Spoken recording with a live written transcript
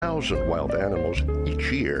1,000 wild animals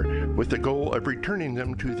each year with the goal of returning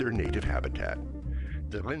them to their native habitat.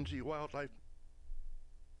 The Lindsay Wildlife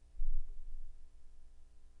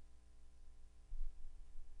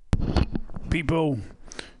People,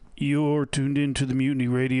 you're tuned in to the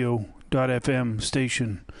MutinyRadio.fm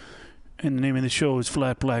station, and the name of the show is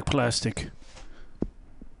FlatBlackPlastic.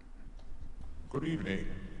 Good evening.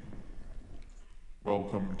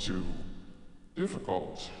 Welcome to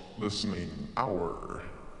Difficult Listening Hour.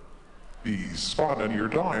 The spot on your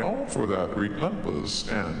dial for that relentless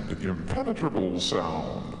and impenetrable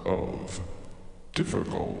sound of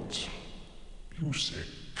difficult music.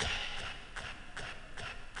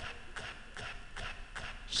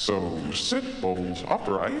 So sit bolt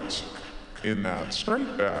upright in that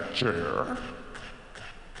straight back chair,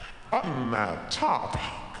 button that top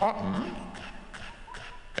button,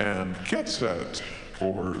 and get set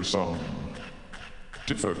for some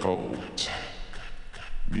difficult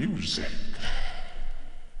music.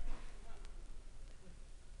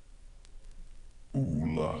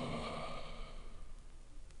 Ooh-la.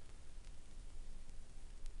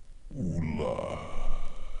 Ooh-la.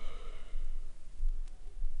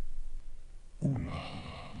 Ooh-la.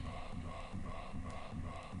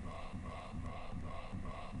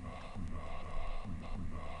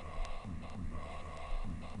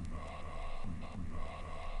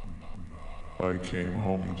 I came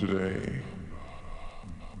home today,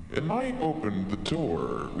 and I opened the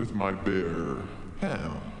door with my bare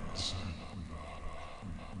hands.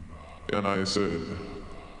 And I said,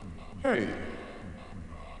 "Hey,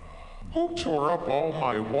 who tore up all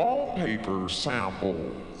my wallpaper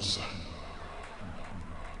samples?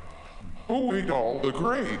 Who ate all the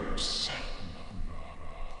grapes?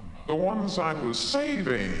 The ones I was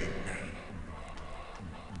saving?"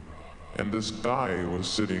 And this guy was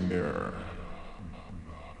sitting there.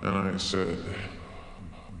 And I said,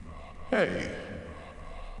 "Hey,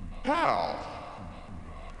 pal,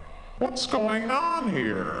 what's going on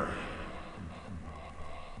here?"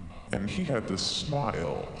 And he had this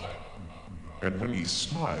smile. And when he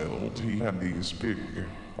smiled, he had these big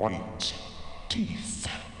white teeth,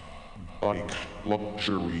 like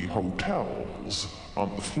luxury hotels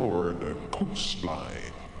on the Florida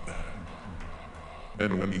coastline.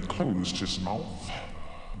 And when he closed his mouth,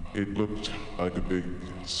 it looked like a big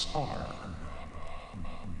star.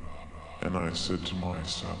 And I said to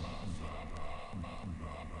myself,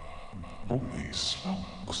 "Holy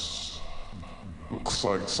smokes. Looks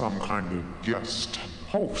like some kind of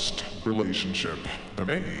guest-host relationship to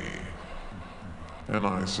me." And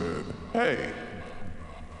I said, "Hey,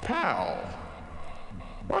 pal,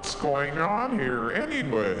 what's going on here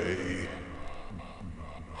anyway?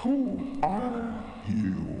 Who are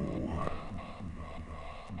you?"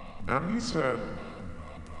 And he said,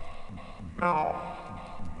 "Now,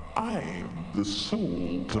 I'm the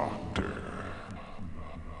soul doctor.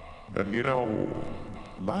 And you know,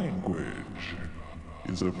 language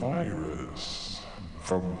is a virus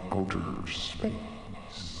from outer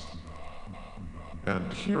space.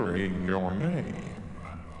 And hearing your name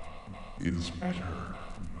is better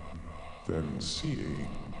than seeing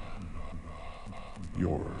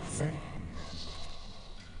your face."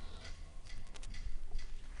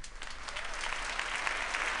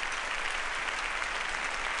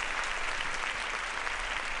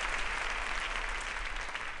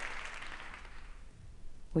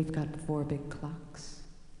 We've got 4 big clocks,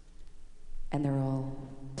 and they're all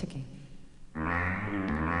ticking.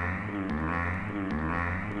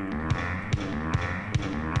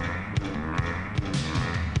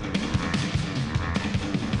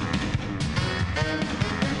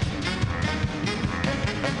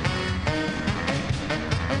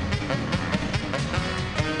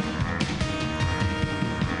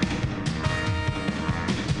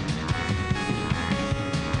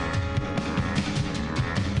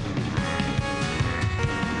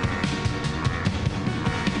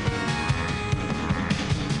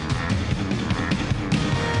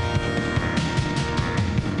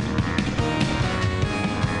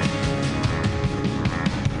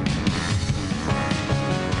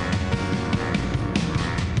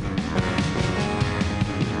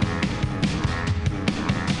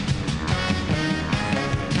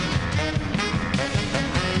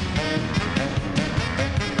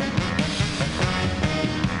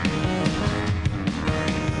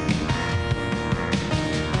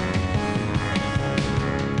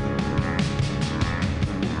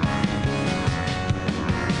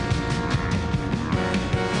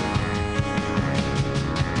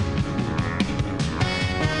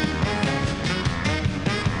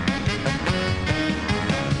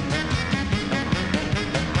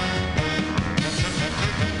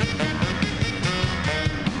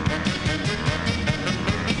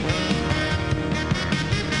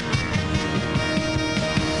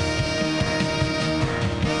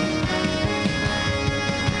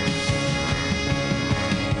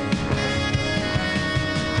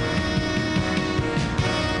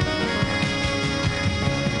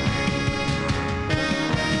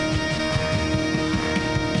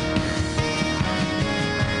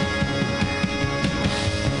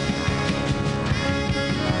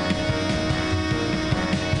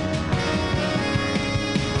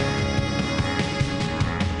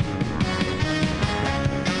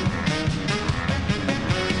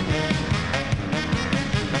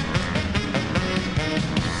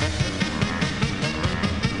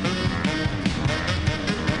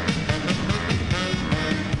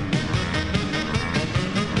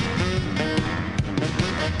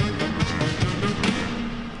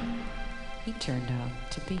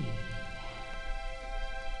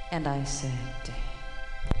 And I said,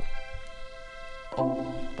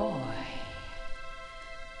 oh boy,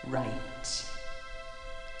 right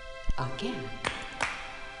again.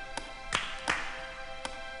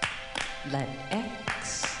 Let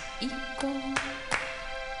X equal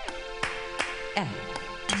X.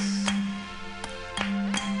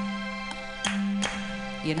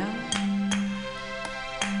 You know,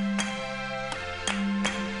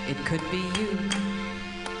 it could be you.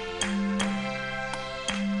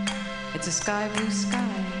 It's a sky blue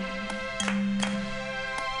sky.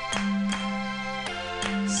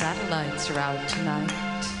 Satellites are out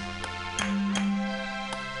tonight.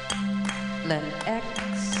 Let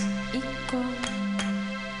X equal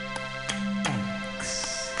X.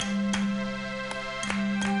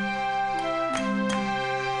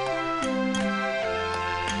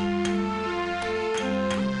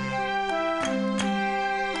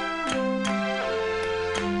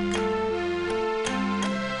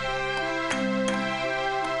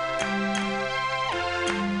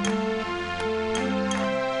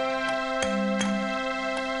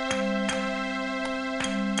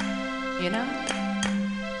 You know,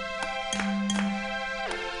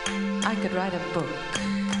 I could write a book,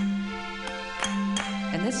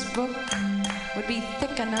 and this book would be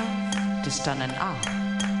thick enough to stun an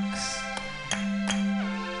ox,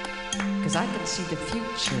 'cause I can see the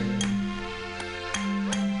future,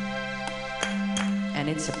 and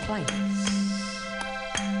it's a place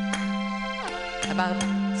about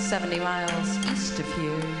 70 miles east of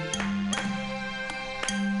here,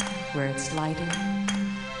 where it's lighter.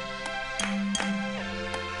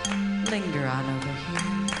 Linger on over here.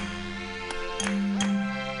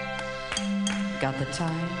 Got the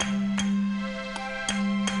time?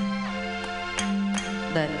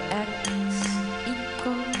 Let X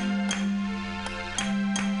equal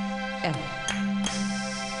X.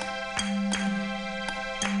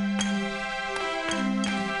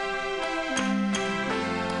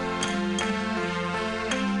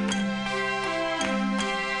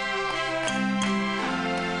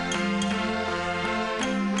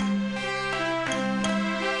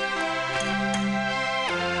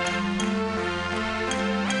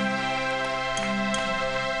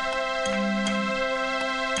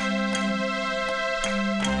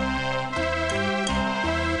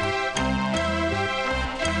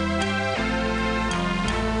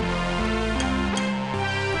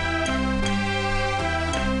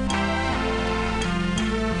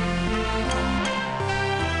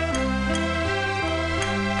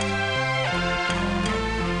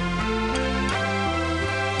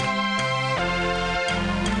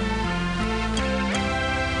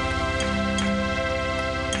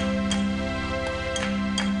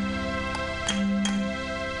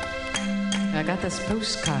 I got this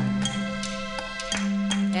postcard,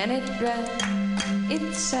 and it read,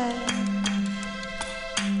 it said,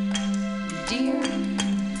 dear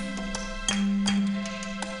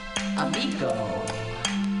amigo,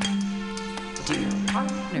 dear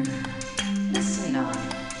partner, listen on,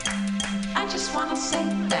 I just want to say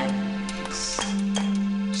thanks.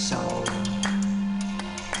 So,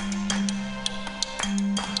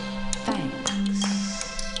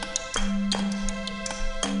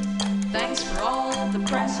 thanks for all the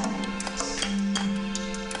presents.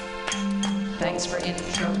 Thanks for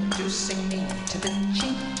introducing me to the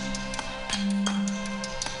chief.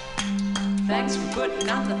 Thanks for putting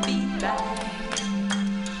on the feedback.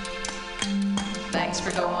 Thanks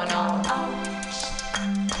for going all out.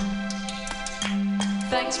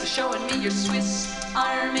 Thanks for showing me your Swiss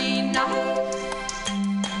Army knife.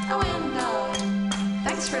 Oh, and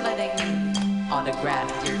thanks for letting me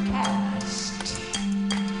autograph your cast.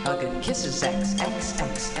 Hug and kisses, X, X,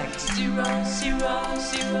 X, X, 0, 0,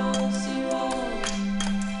 0, 0.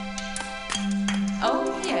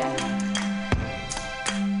 Oh, yeah.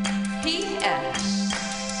 P.S.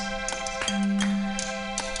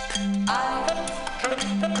 I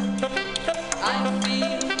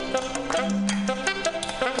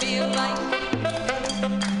feel like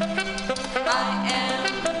I am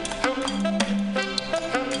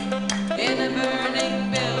in a burning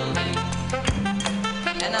building,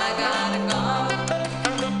 and I gotta go,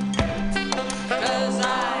 'cause I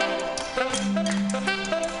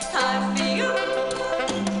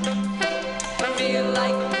feel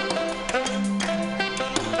like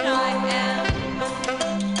I am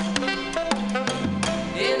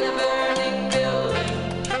in a burning building,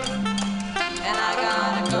 and I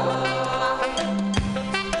gotta go.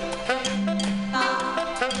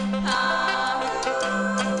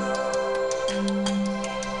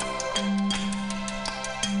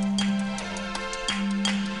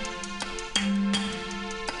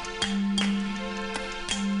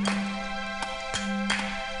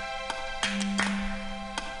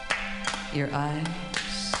 Your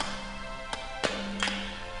eyes,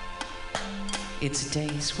 it's a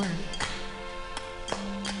day's work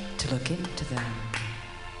to look into them.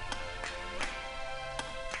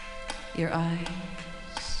 Your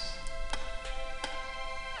eyes,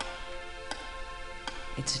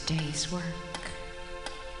 it's a day's work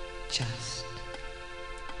just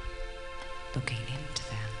looking into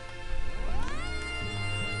them.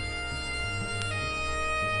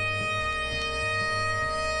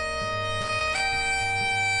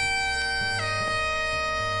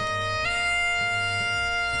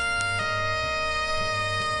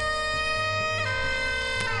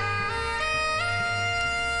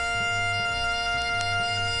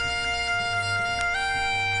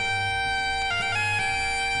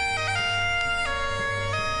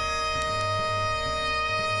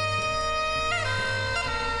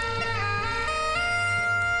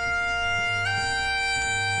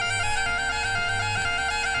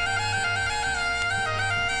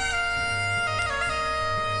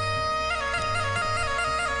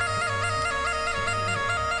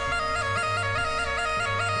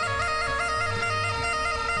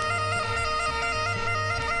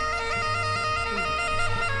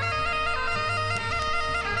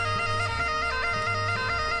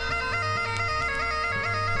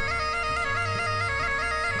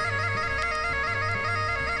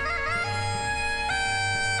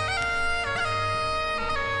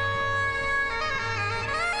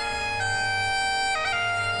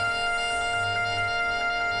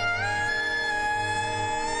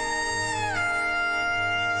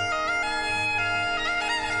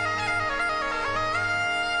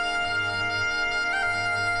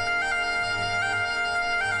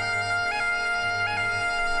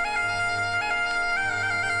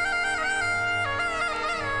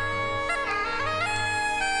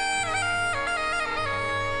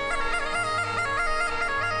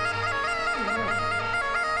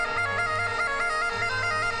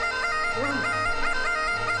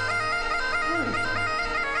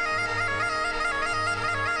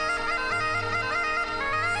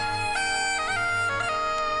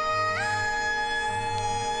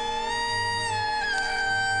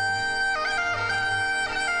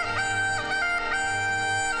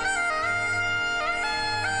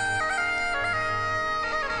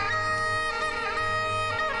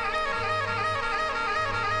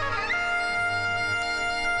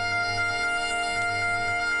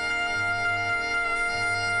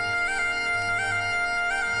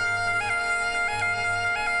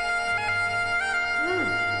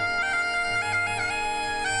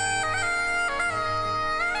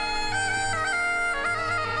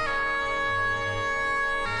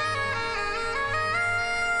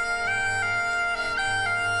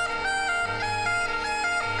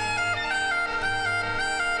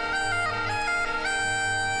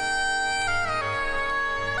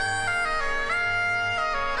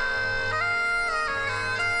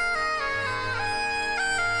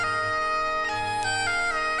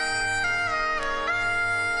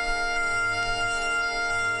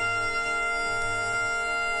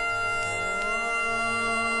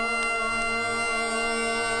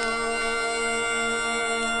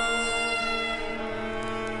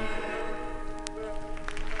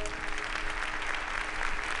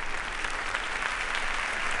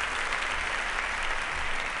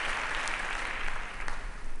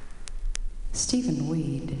 Stephen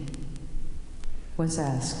Weed was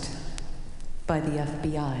asked by the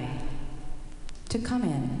FBI to come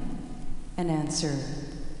in and answer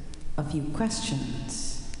a few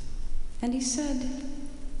questions. And he said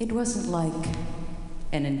it wasn't like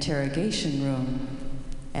an interrogation room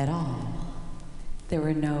at all. There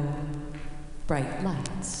were no bright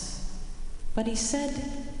lights. But he said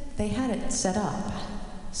they had it set up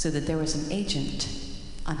so that there was an agent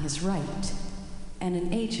on his right and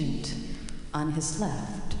an agent on his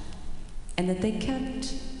left, and that they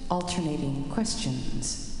kept alternating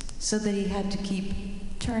questions so that he had to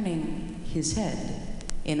keep turning his head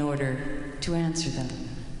in order to answer them.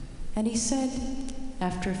 And he said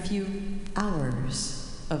after a few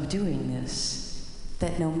hours of doing this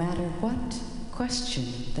that no matter what question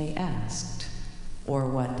they asked or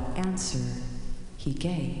what answer he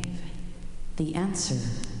gave, the answer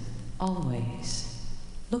always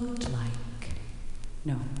looked like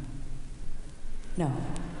no. No.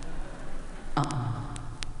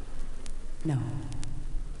 No.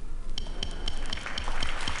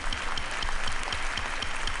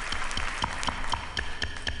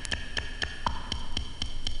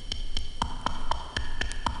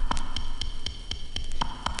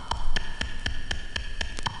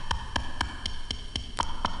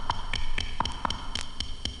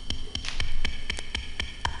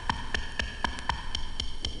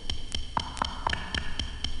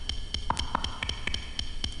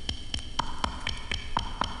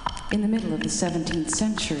 in the middle of the 17th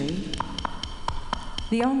century,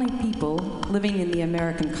 the only people living in the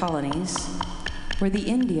American colonies were the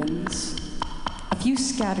Indians, a few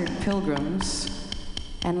scattered pilgrims,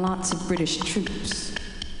 and lots of British troops.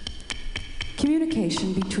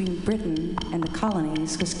 Communication between Britain and the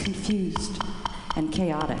colonies was confused and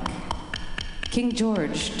chaotic. King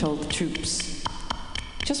George told the troops,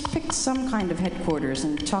 "Just pick some kind of headquarters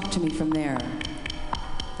and talk to me from there.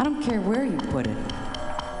 I don't care where you put it."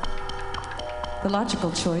 The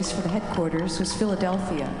logical choice for the headquarters was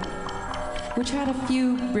Philadelphia, which had a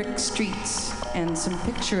few brick streets and some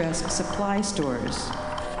picturesque supply stores.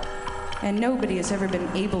 And nobody has ever been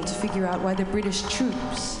able to figure out why the British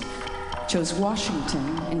troops chose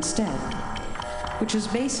Washington instead, which was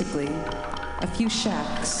basically a few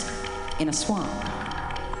shacks in a swamp.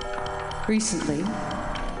 Recently,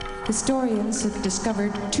 historians have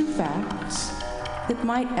discovered two facts that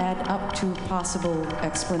might add up to a possible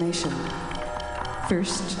explanation.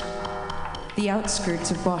 First, the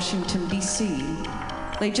outskirts of Washington, D.C.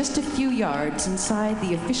 lay just a few yards inside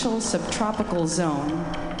the official subtropical zone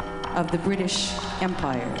of the British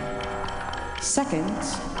Empire. Second,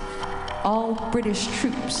 all British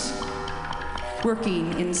troops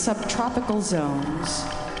working in subtropical zones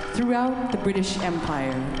throughout the British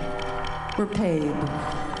Empire were paid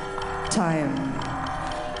time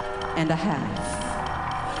and a half.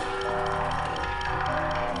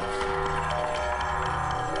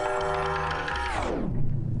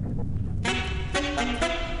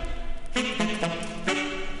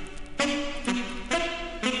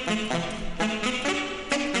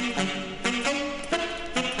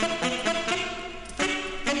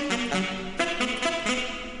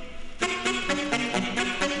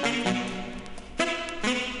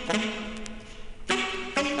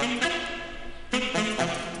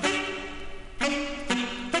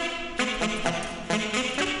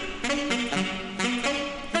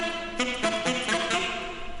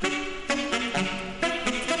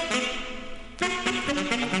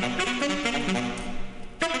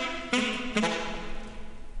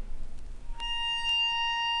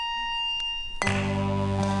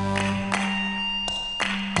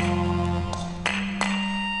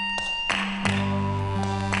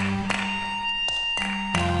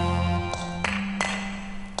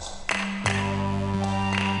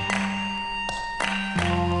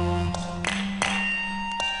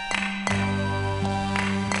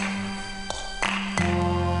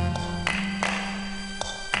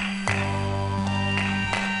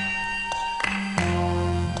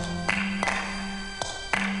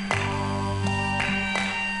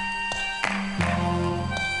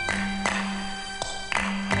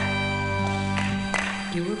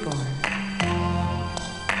 You were born,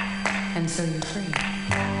 and so you're free.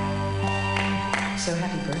 So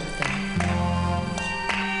happy birthday.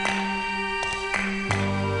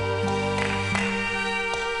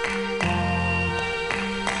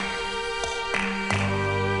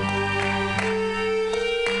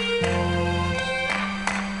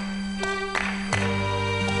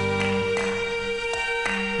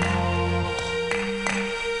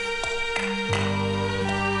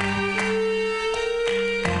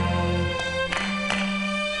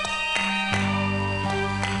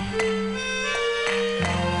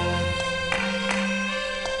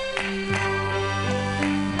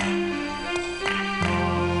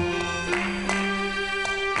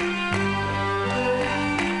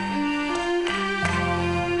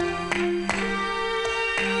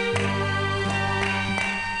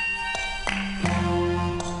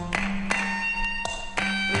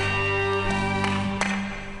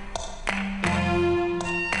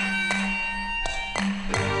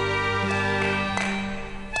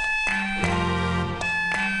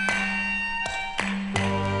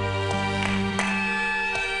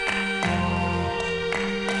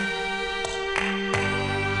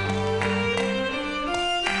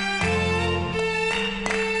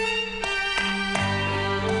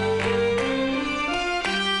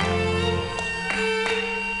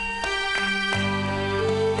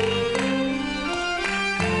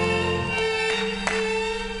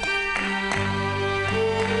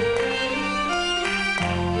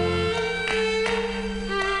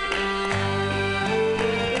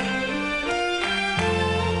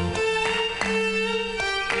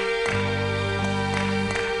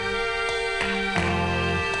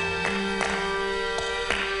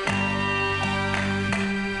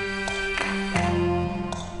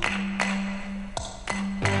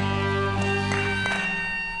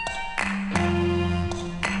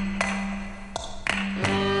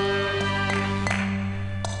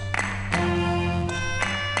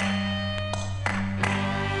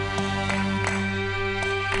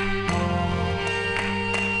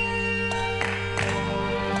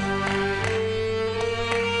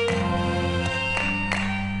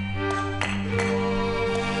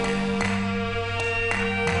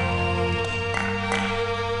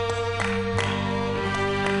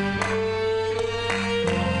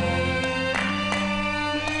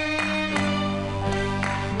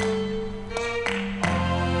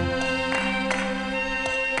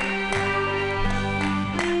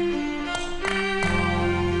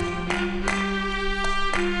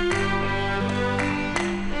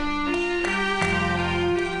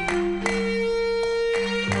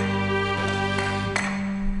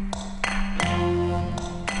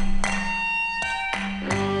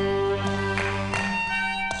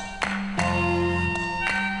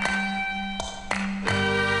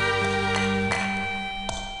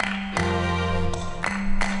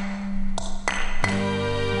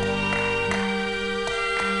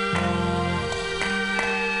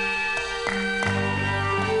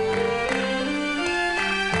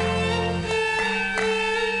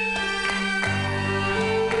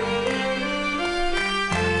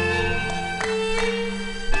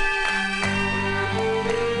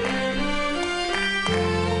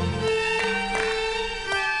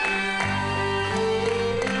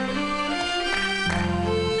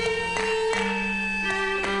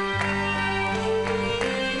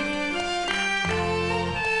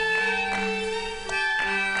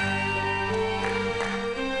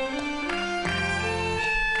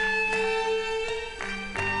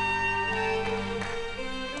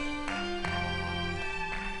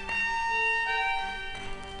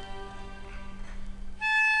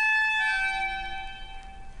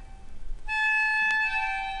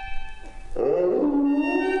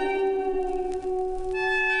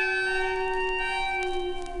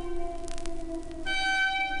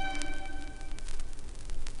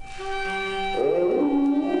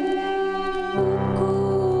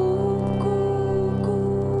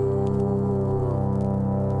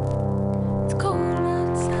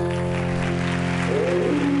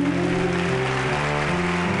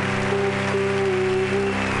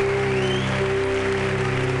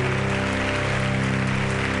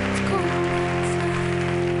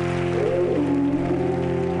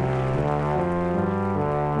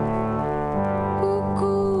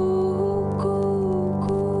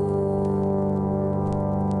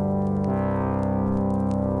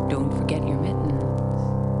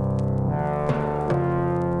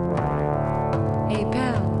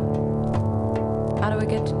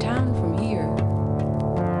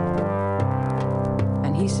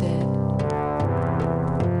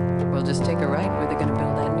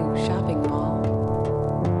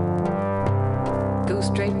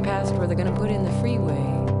 they're gonna put in the freeway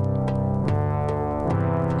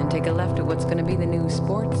and take a left at what's gonna be the new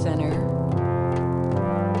sports center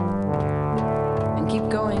and keep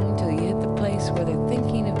going till you hit the place where they're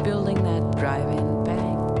thinking of building that drive-in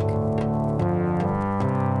bank.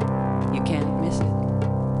 You can't miss it.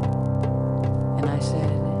 And I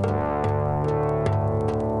said,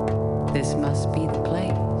 this must be the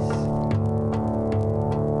place.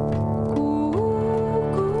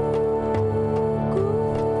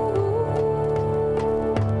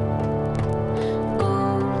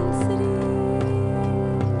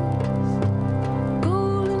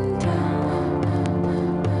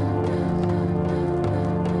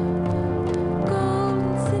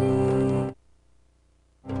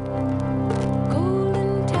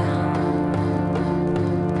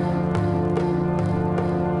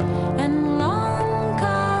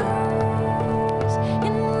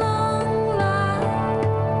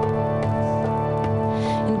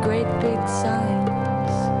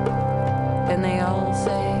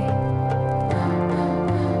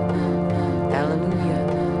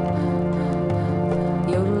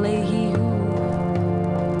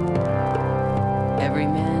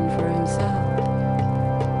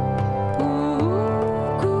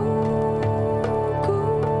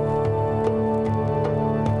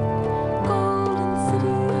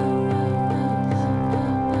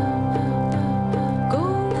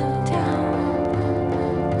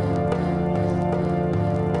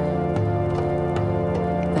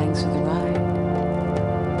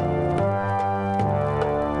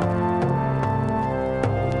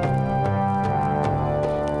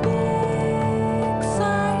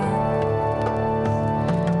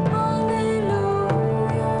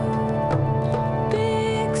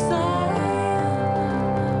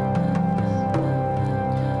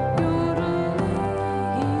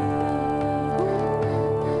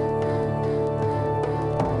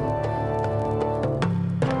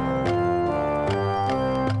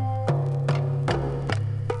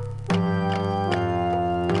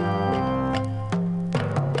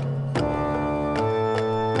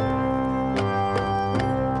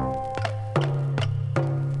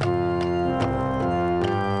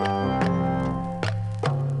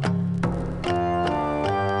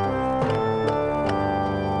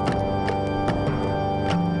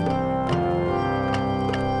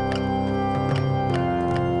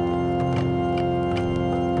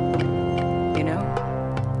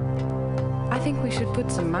 Put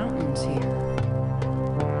some mountains here.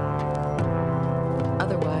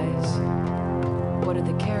 Otherwise, what are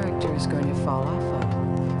the characters going to fall off of?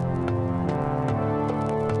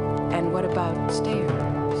 And what about stairs?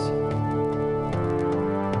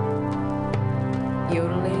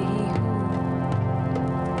 Yodelay-hee-hoo.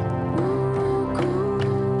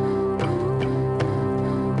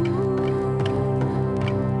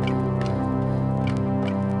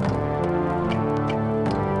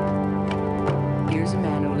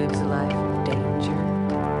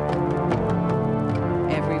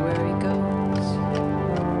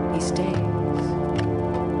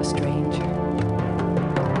 Stranger.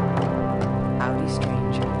 Howdy, stranger.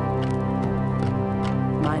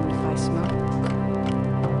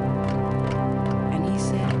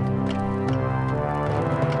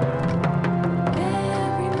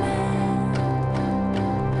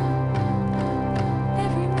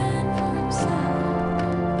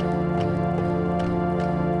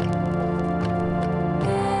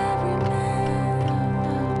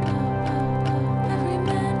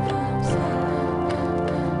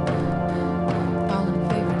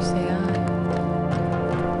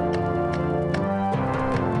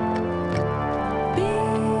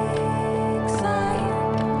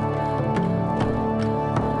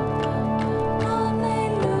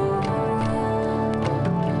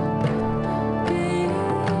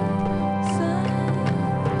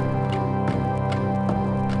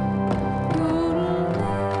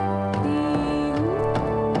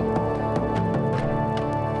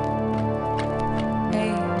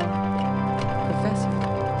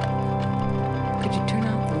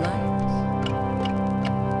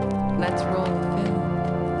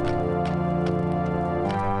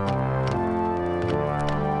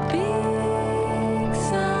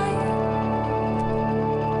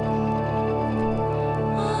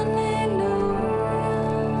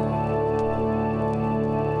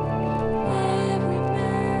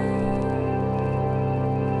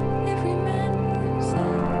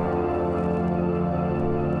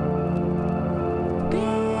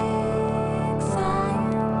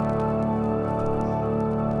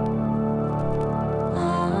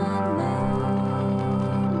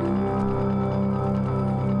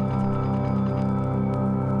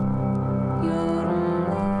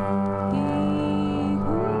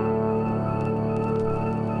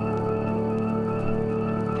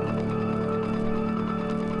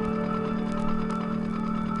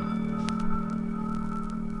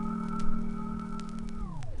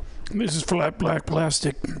 This is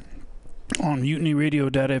FlatBlackPlastic on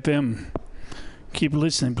MutinyRadio.fm. Keep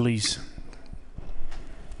listening, please.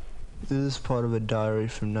 This is part of a diary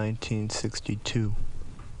from 1962.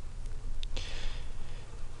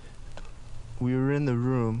 We were in the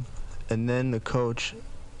room, and then the coach,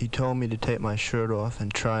 he told me to take my shirt off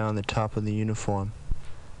and try on the top of the uniform.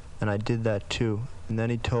 And I did that too. And then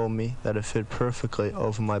he told me that it fit perfectly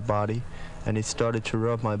over my body, and he started to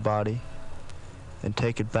rub my body and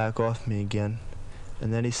take it back off me again.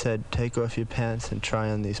 And then he said, take off your pants and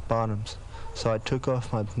try on these bottoms. So I took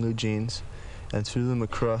off my blue jeans and threw them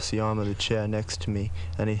across the arm of the chair next to me,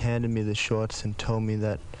 and he handed me the shorts and told me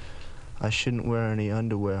that I shouldn't wear any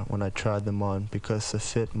underwear when I tried them on because the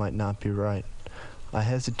fit might not be right. I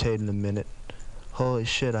hesitated a minute. Holy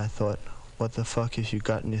shit, I thought. What the fuck have you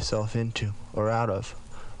gotten yourself into, or out of,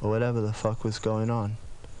 or whatever the fuck was going on?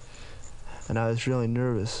 And I was really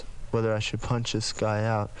nervous whether I should punch this guy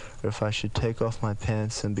out or if I should take off my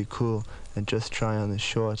pants and be cool and just try on the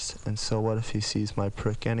shorts, and so what if he sees my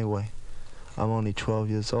prick anyway? I'm only 12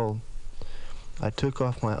 years old. I took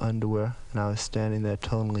off my underwear, and I was standing there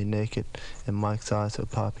totally naked, and Mike's eyes were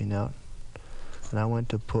popping out. And I went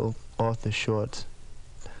to pull off the shorts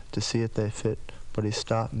to see if they fit, but he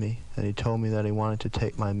stopped me, and he told me that he wanted to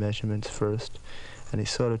take my measurements first, and he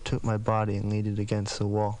sort of took my body and leaned it against the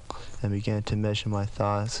wall and began to measure my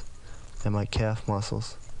thighs and my calf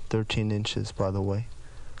muscles, 13 inches, by the way.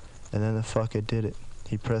 And then the fucker did it.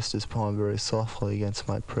 He pressed his palm very softly against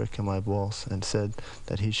my prick and my balls and said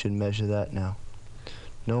that he should measure that now.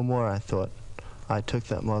 No more, I thought. I took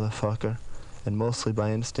that motherfucker, and mostly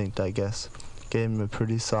by instinct, I guess, gave him a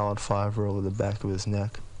pretty solid fiver over the back of his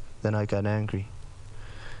neck. Then I got angry.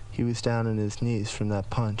 He was down on his knees from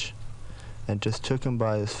that punch, and just took him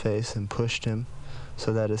by his face and pushed him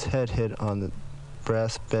so that his head hit on the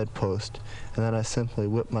brass bedpost, and then I simply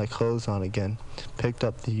whipped my clothes on again, picked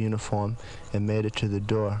up the uniform, and made it to the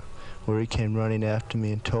door, where he came running after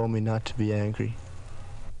me and told me not to be angry.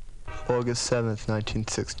 August 7th,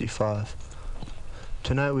 1965.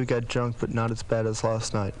 Tonight we got drunk, but not as bad as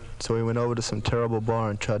last night, so we went over to some terrible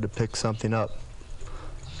bar and tried to pick something up.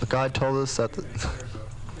 The guy told us that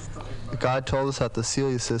the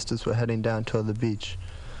Celia sisters were heading down toward the beach.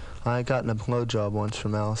 I had gotten a blowjob once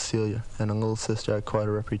from Alice Celia, and a little sister had quite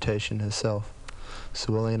a reputation herself,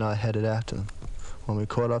 so Willie and I headed after them. When we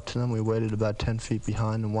caught up to them, we waited about 10 feet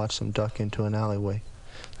behind and watched them duck into an alleyway.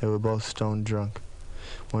 They were both stone drunk.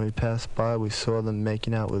 When we passed by, we saw them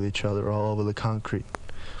making out with each other all over the concrete.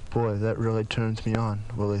 Boy, that really turns me on,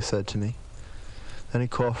 Willie said to me. Then he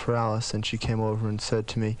called for Alice, and she came over and said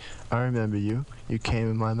to me, I remember you. You came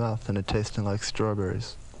in my mouth, and it tasted like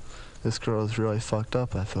strawberries. This girl is really fucked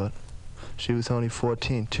up, I thought. She was only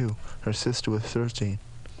 14, too. Her sister was 13.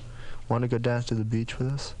 Want to go down to the beach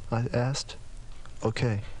with us? I asked.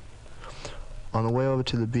 Okay. On the way over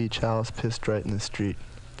to the beach, Alice pissed right in the street,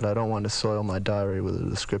 but I don't want to soil my diary with a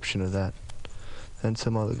description of that. Then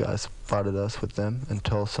some other guys spotted us with them and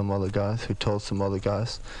told some other guys who told some other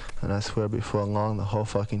guys, and I swear before long the whole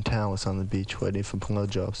fucking town was on the beach waiting for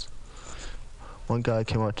blowjobs. One guy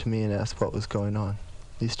came up to me and asked what was going on.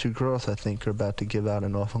 These two girls, I think, are about to give out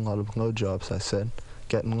an awful lot of blowjobs, I said.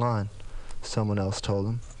 Get in line, someone else told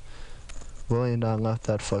him. Willie and I left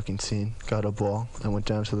that fucking scene, got a ball, and went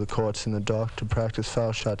down to the courts in the dark to practice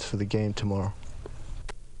foul shots for the game tomorrow.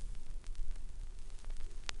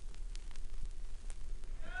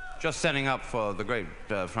 Just setting up for the great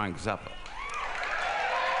Frank Zappa.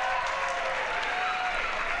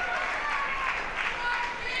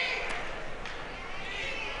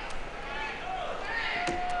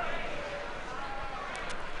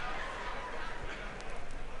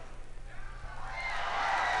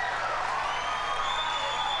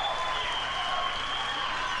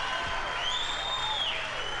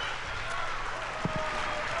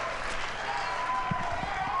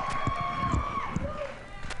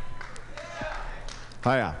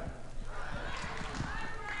 Hiya.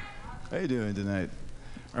 How you doing tonight?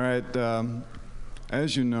 All right,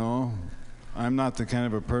 as you know, I'm not the kind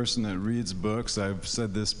of a person that reads books. I've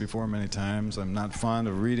said this before many times. I'm not fond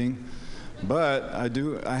of reading, but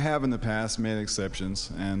I have in the past made exceptions,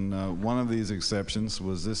 and one of these exceptions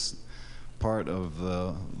was this part of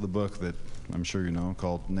the book that I'm sure you know,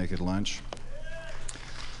 called Naked Lunch.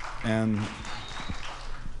 And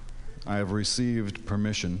I have received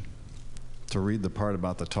permission to read the part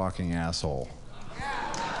about the talking asshole.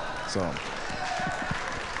 So,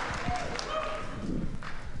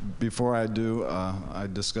 before I do, I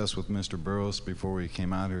discussed with Mr. Burroughs before we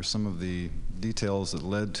came out here some of the details that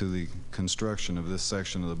led to the construction of this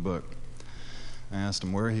section of the book. I asked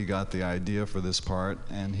him where he got the idea for this part,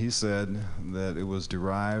 and he said that it was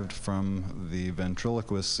derived from the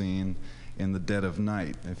ventriloquist scene in The Dead of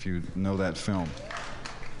Night, if you know that film.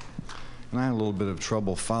 And I had a little bit of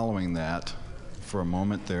trouble following that for a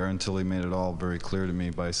moment there until he made it all very clear to me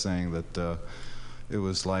by saying that it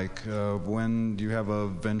was like when you have a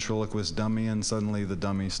ventriloquist dummy and suddenly the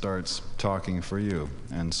dummy starts talking for you.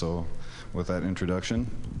 And so with that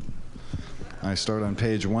introduction, I start on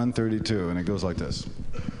page 132, and it goes like this.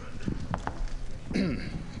 Did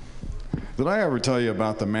I ever tell you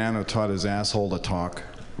about the man who taught his asshole to talk?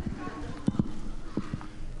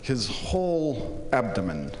 His whole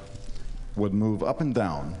abdomen would move up and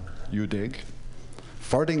down, you dig,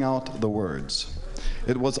 farting out the words.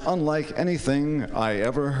 It was unlike anything I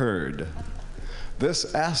ever heard.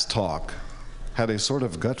 This ass talk had a sort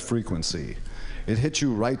of gut frequency. It hit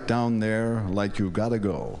you right down there like you gotta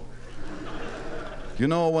go. You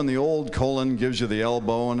know when the old colon gives you the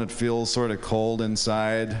elbow and it feels sort of cold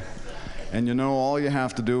inside, and you know all you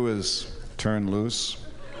have to do is turn loose?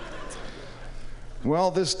 Well,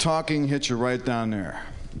 this talking hit you right down there.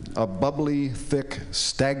 A bubbly, thick,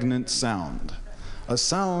 stagnant sound. A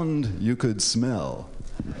sound you could smell.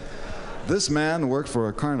 This man worked for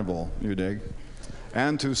a carnival, you dig.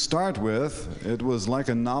 And to start with, it was like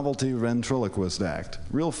a novelty ventriloquist act.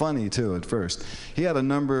 Real funny, too, at first. He had a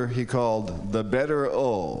number he called the Better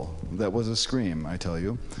O. That was a scream, I tell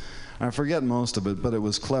you. I forget most of it, but it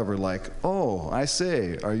was clever, like, "Oh, I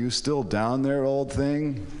say, are you still down there, old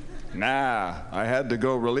thing?" "Nah, I had to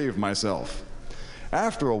go relieve myself."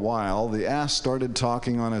 After a while, the ass started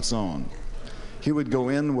talking on its own. He would go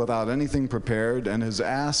in without anything prepared, and his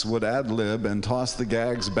ass would ad-lib and toss the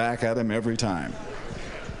gags back at him every time.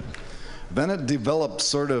 Then it developed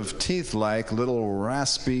sort of teeth-like little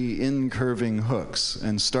raspy, incurving hooks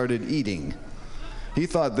and started eating. He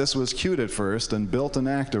thought this was cute at first and built an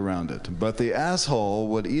act around it, but the asshole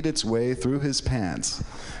would eat its way through his pants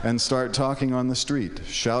and start talking on the street,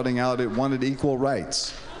 shouting out it wanted equal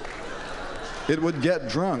rights. It would get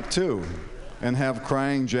drunk, too, and have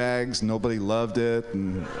crying jags. Nobody loved it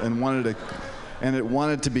and it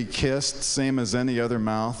wanted to be kissed, same as any other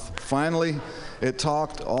mouth. Finally, it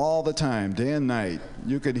talked all the time, day and night.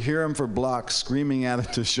 You could hear him for blocks screaming at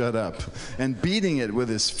it to shut up and beating it with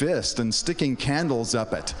his fist and sticking candles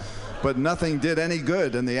up it. But nothing did any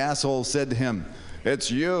good, and the asshole said to him, "It's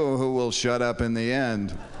you who will shut up in the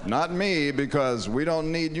end. Not me, because we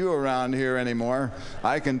don't need you around here anymore.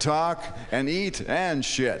 I can talk and eat and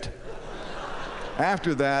shit."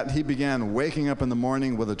 After that, he began waking up in the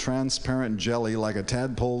morning with a transparent jelly like a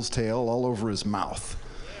tadpole's tail all over his mouth.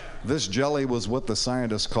 This jelly was what the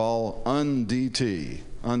scientists call un-DT,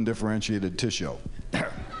 undifferentiated tissue,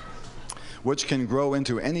 which can grow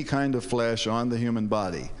into any kind of flesh on the human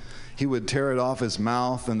body. He would tear it off his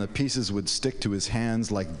mouth, and the pieces would stick to his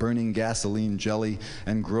hands like burning gasoline jelly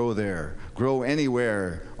and grow there, grow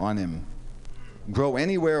anywhere on him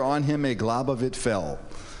a glob of it fell.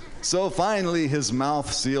 So finally his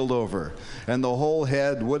mouth sealed over, and the whole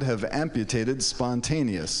head would have amputated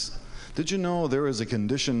spontaneous. Did you know there is a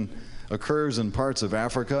condition occurs in parts of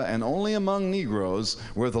Africa and only among Negroes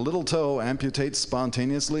where the little toe amputates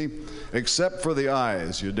spontaneously? Except for the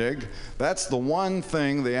eyes, you dig? That's the one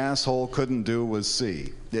thing the asshole couldn't do was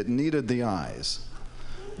see. It needed the eyes.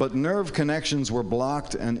 But nerve connections were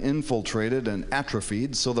blocked and infiltrated and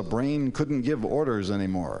atrophied, so the brain couldn't give orders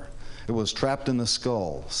anymore. It was trapped in the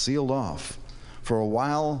skull, sealed off. For a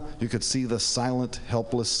while, you could see the silent,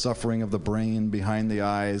 helpless suffering of the brain behind the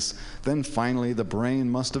eyes. Then finally, the brain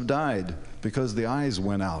must have died because the eyes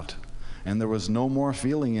went out, and there was no more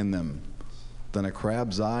feeling in them than a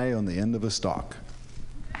crab's eye on the end of a stalk.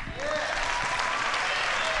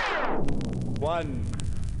 1,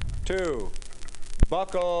 2,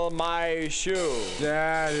 buckle my shoe.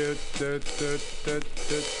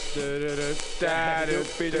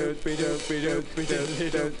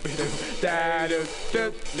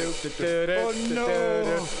 Oh no!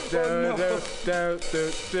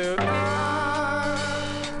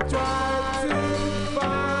 I tried to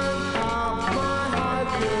find how my heart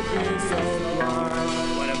could be so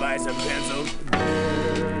blind. Wanna buy some pencils?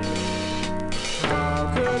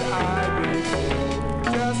 How could I be fooled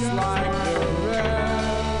just like the rest?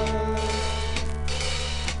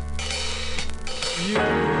 You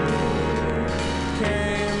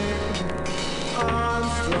came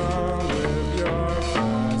unstrung with your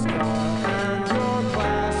fast car and your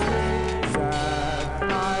classic sad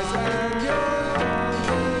eyes and your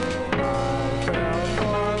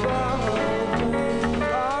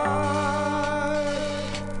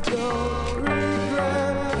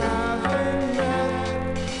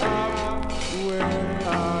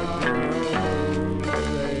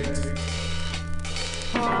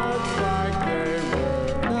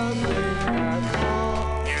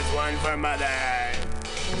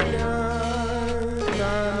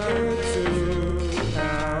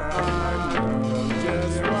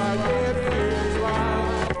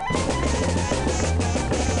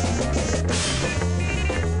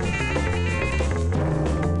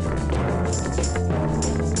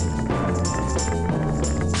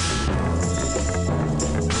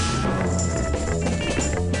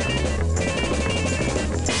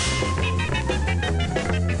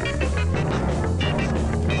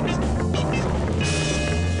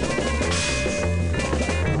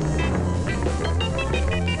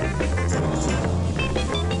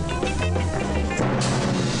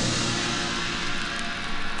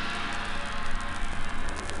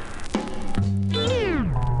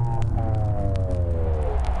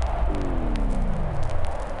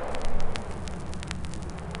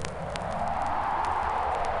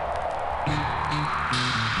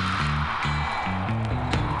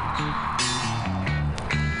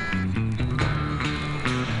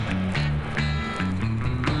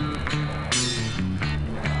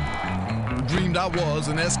dreamed I was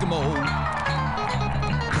an Eskimo.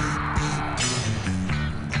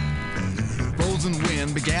 Frozen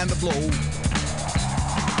wind began to blow.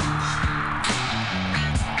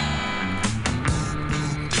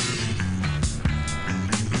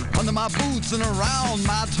 Under my boots and around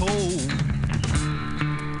my toe.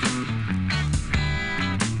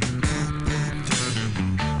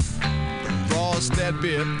 Frost that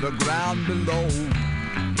bit the ground below.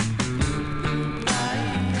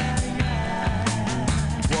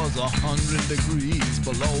 Was 100 degrees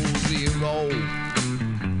below zero.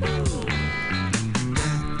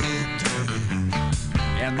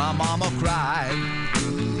 And my mama cried.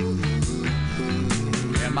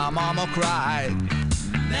 And my mama cried.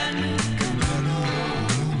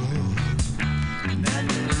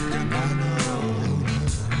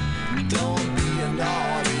 Don't be a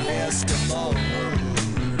naughty Eskimo.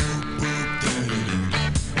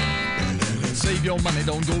 Save your money,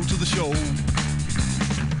 don't go to the show.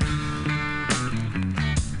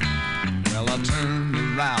 Well, I turned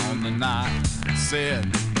around and I said,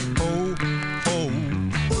 ho, ho.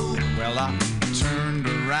 Well, I turned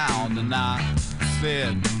around and I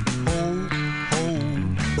said, ho, ho.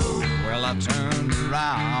 Well, I turned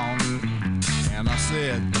around and I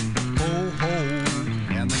said, ho, ho.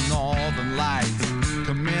 And the northern lights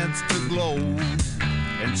commenced to glow.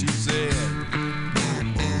 And she said,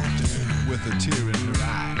 with a tear in her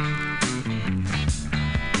eye,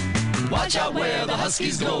 watch out where the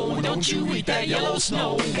huskies go. Don't you eat that yellow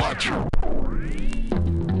snow. Watch out.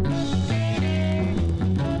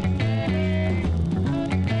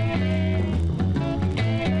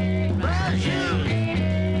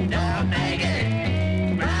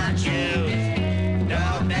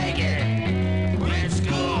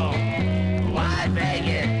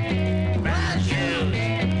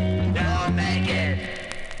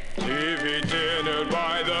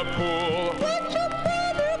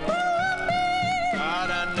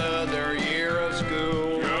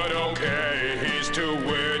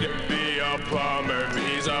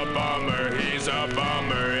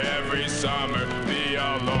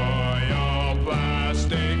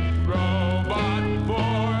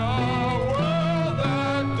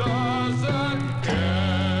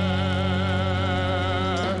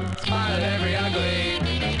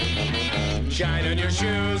 Shine on your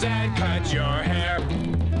shoes and cut your hair.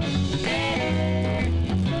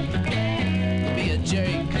 Be a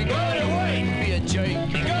jerk and go to work. Be a jerk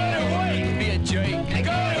and go to work. Be a jerk and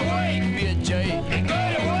go to work. Be a jerk and go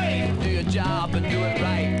to work. Do your job and do it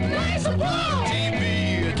right. Nice and warm.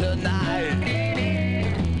 TV tonight.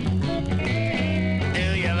 Do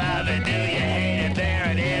you love it? Do you hate it?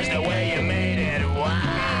 There it is, the way you made it. Wow.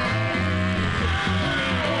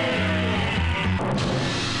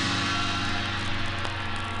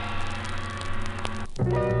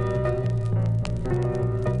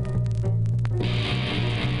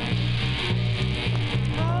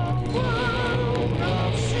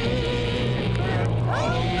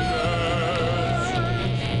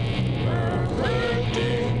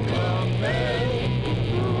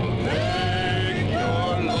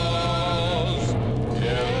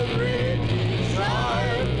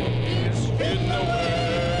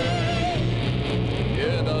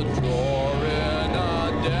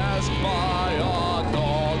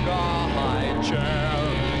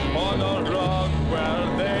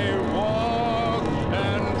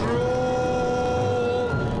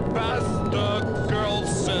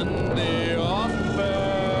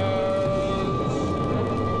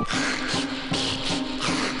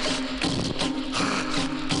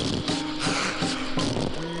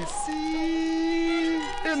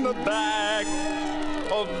 Back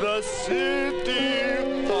of the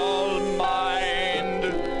city hall mind,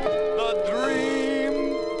 the dream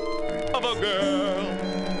of a girl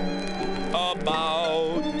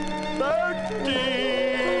about 13.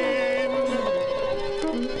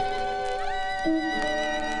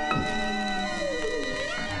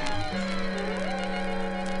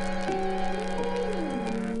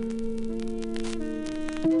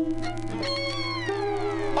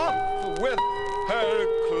 Off with her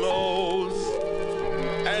clothes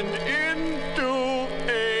and into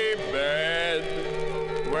a bed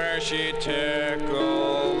where she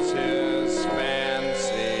tickles his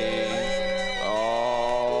fancy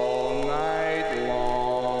all night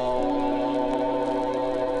long.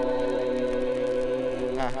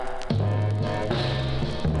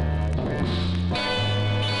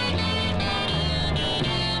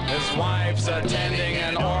 His wife's attending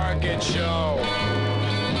an orchid show.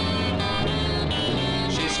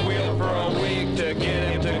 Wheel for a week to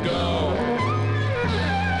get him to go.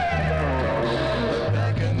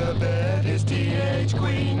 Back in the bed is T.H.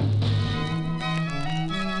 Queen.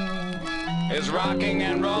 is rocking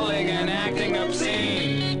and rolling and acting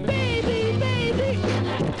obscene. Baby, baby,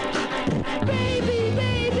 baby,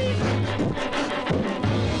 baby.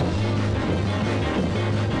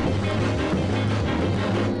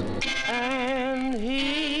 And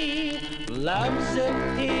he loves it,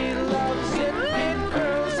 he loves it, it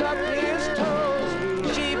curls up his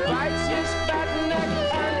toes. She bites his fat neck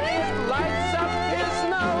and it lights up his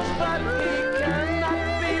nose, but he cannot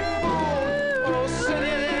be fooled. Oh,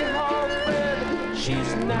 City Hall Fred,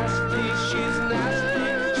 she's nasty, she's nasty,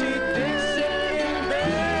 she digs it in bed.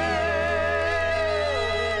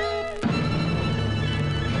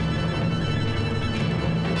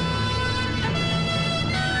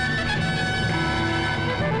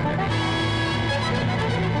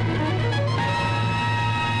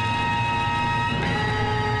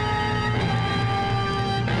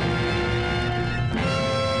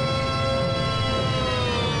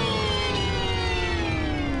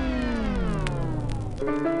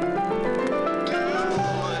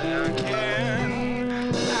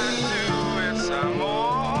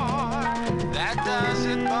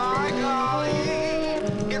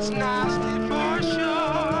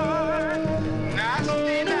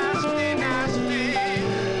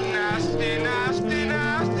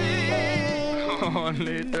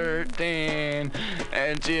 Only 13,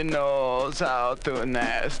 and she knows how to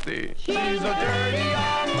nasty. She's a dirty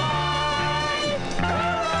young mind,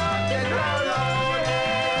 corrupted, loaded.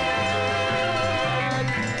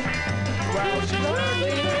 Well, she's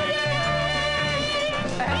dirty,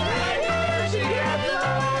 and right where she gets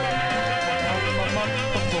loaded.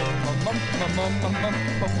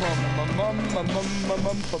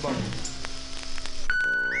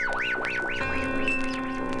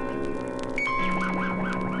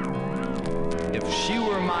 If she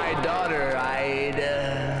were my daughter, I'd...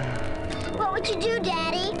 What would you do,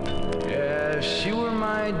 Daddy? If she were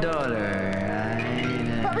my daughter,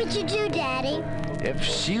 I'd... What would you do, Daddy? If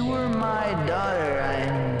she were my daughter,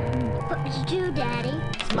 I'd... What would you do, Daddy?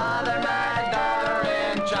 Smother my daughter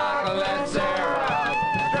in chocolate syrup,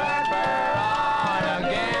 strap her on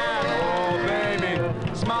again, oh baby.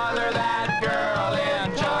 Smother that girl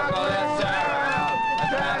in chocolate syrup,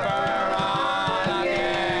 strap her on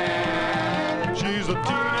again. She's a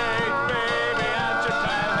teenage baby and she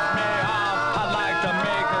pissed me off. I'd like to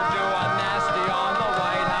make her do a nasty on the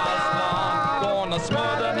White House lawn. Gonna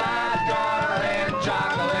smother my daughter in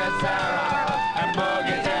chocolate syrup and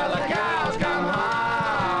boogie till the cows come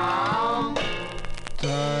home.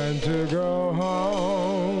 Time to go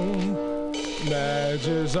home. Madge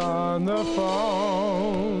is on the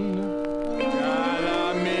phone.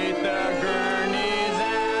 Gotta meet the gurneys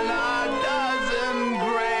and a dozen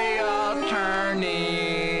gray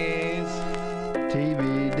attorneys. TV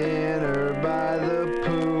dinner by the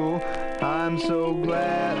pool. I'm so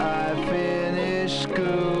glad I finished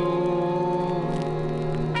school.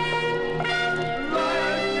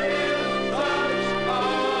 Life is such a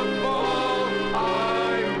ball.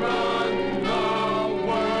 I run the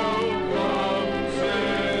world from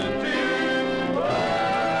city.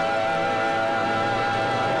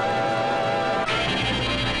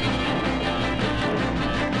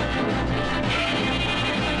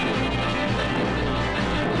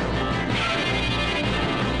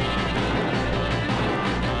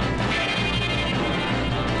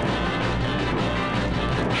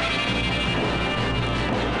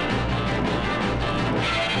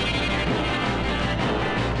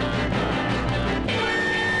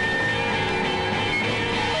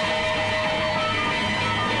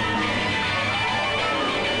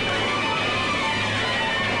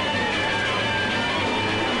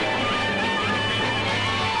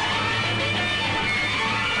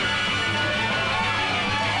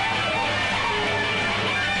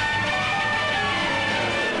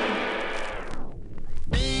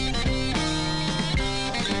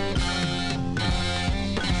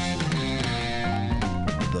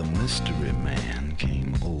 The mystery man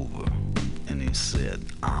came over and he said,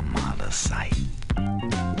 I'm out of sight.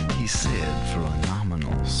 He said for a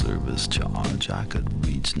nominal service charge I could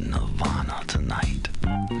reach Nirvana tonight.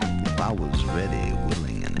 If I was ready,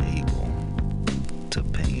 willing, and able to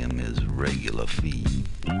pay him his regular fee,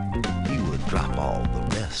 he would drop all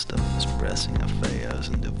the rest of his pressing affairs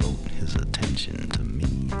and devote his attention to me.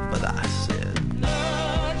 But I said,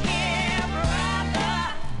 Look here,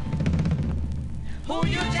 brother. Who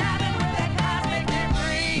you jiving with that cosmic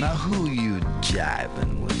debris? now who you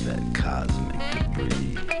jiving with that cosmic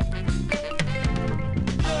debris?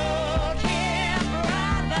 Look here,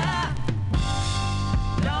 brother.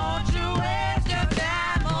 Don't you waste your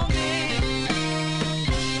time on me.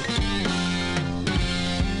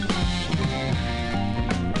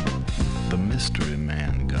 The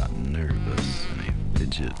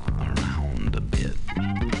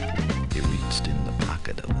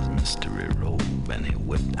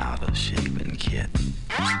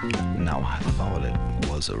thought it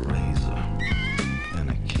was a razor and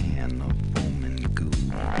a can of foaming goo.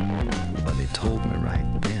 But he told me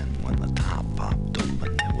right then when the top popped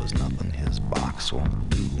open, there was nothing his box won't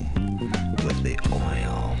do. With the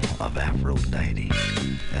oil of Aphrodite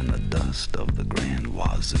and the dust of the Grand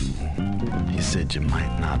Wazoo. He said, you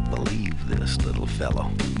might not believe this, little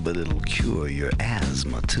fellow, but it'll cure your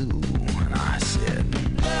asthma too. And I said,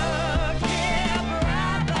 look here,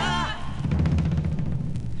 brother,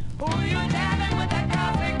 who you dabbing with that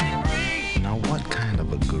cosmic degree? Now what kind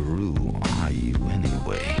of a guru are you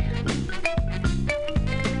anyway?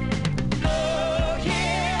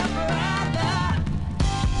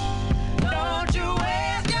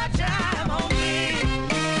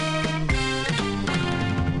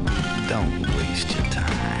 Don't waste your time.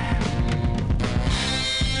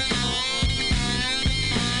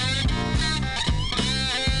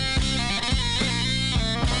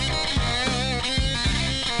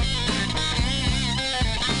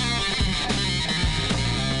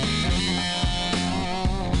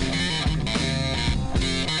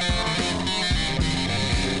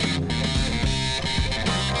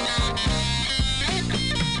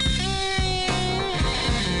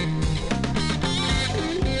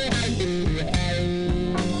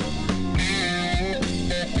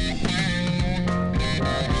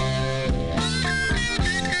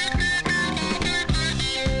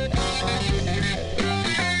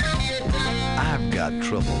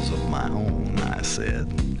 Troubles of my own, I said,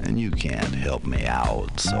 and you can't help me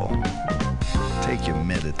out, so take your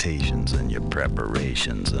meditations and your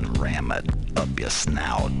preparations and ram it up your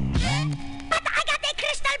snout. But I got a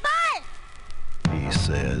crystal ball! He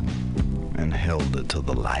said, and held it to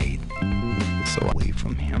the light. So away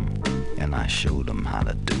from him, and I showed him how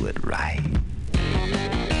to do it right.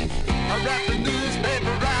 I wrapped the newspaper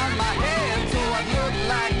around my head so I looked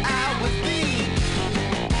like I was deep.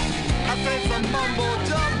 I said some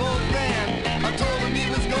mumbo-jumbo then. I told him he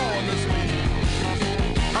was going to sleep.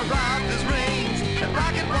 I robbed his rings and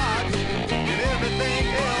rocket watch and everything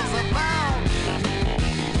else I found.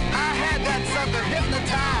 I had that sucker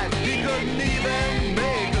hypnotized. He couldn't even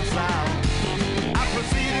make a sound. I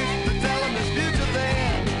proceeded to tell him his future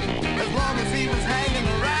then. As long as he was hanging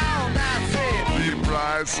around, I said, the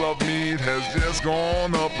price of meat has just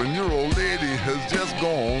gone up and your old lady has just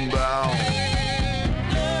gone down.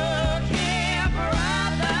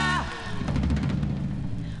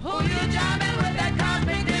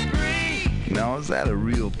 Now, is that a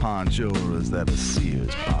real poncho or is that a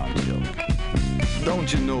Sears poncho?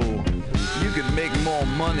 Don't you know you could make more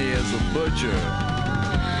money as a butcher?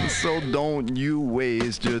 So don't you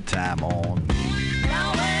waste your time on me.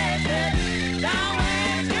 Don't waste it. Don't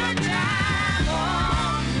waste your time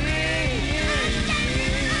on me.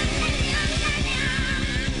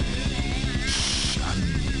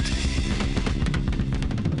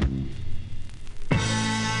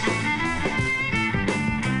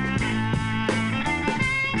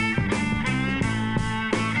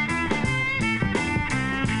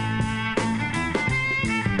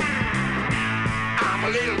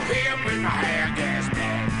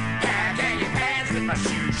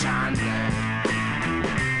 Shine black.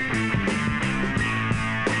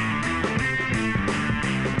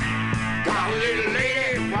 Got a little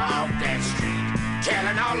lady walk that street,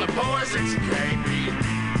 telling all the boys that you can't beat.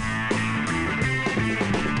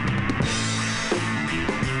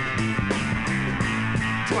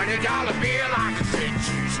 $20 bill, I can set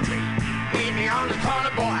you straight. Meet me on the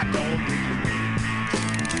corner, boy, I don't be.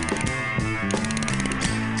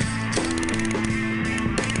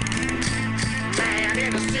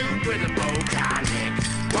 With a bow tie neck,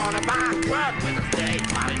 gonna buy a truck with a state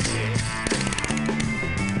politics.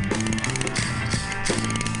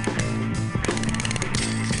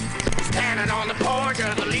 Standing on the porch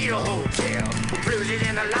of the Lido Hotel, bluesies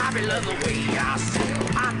in the lobby, love the way I sell.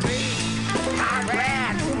 I pay, I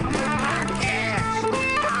rat, I cash,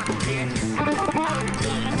 I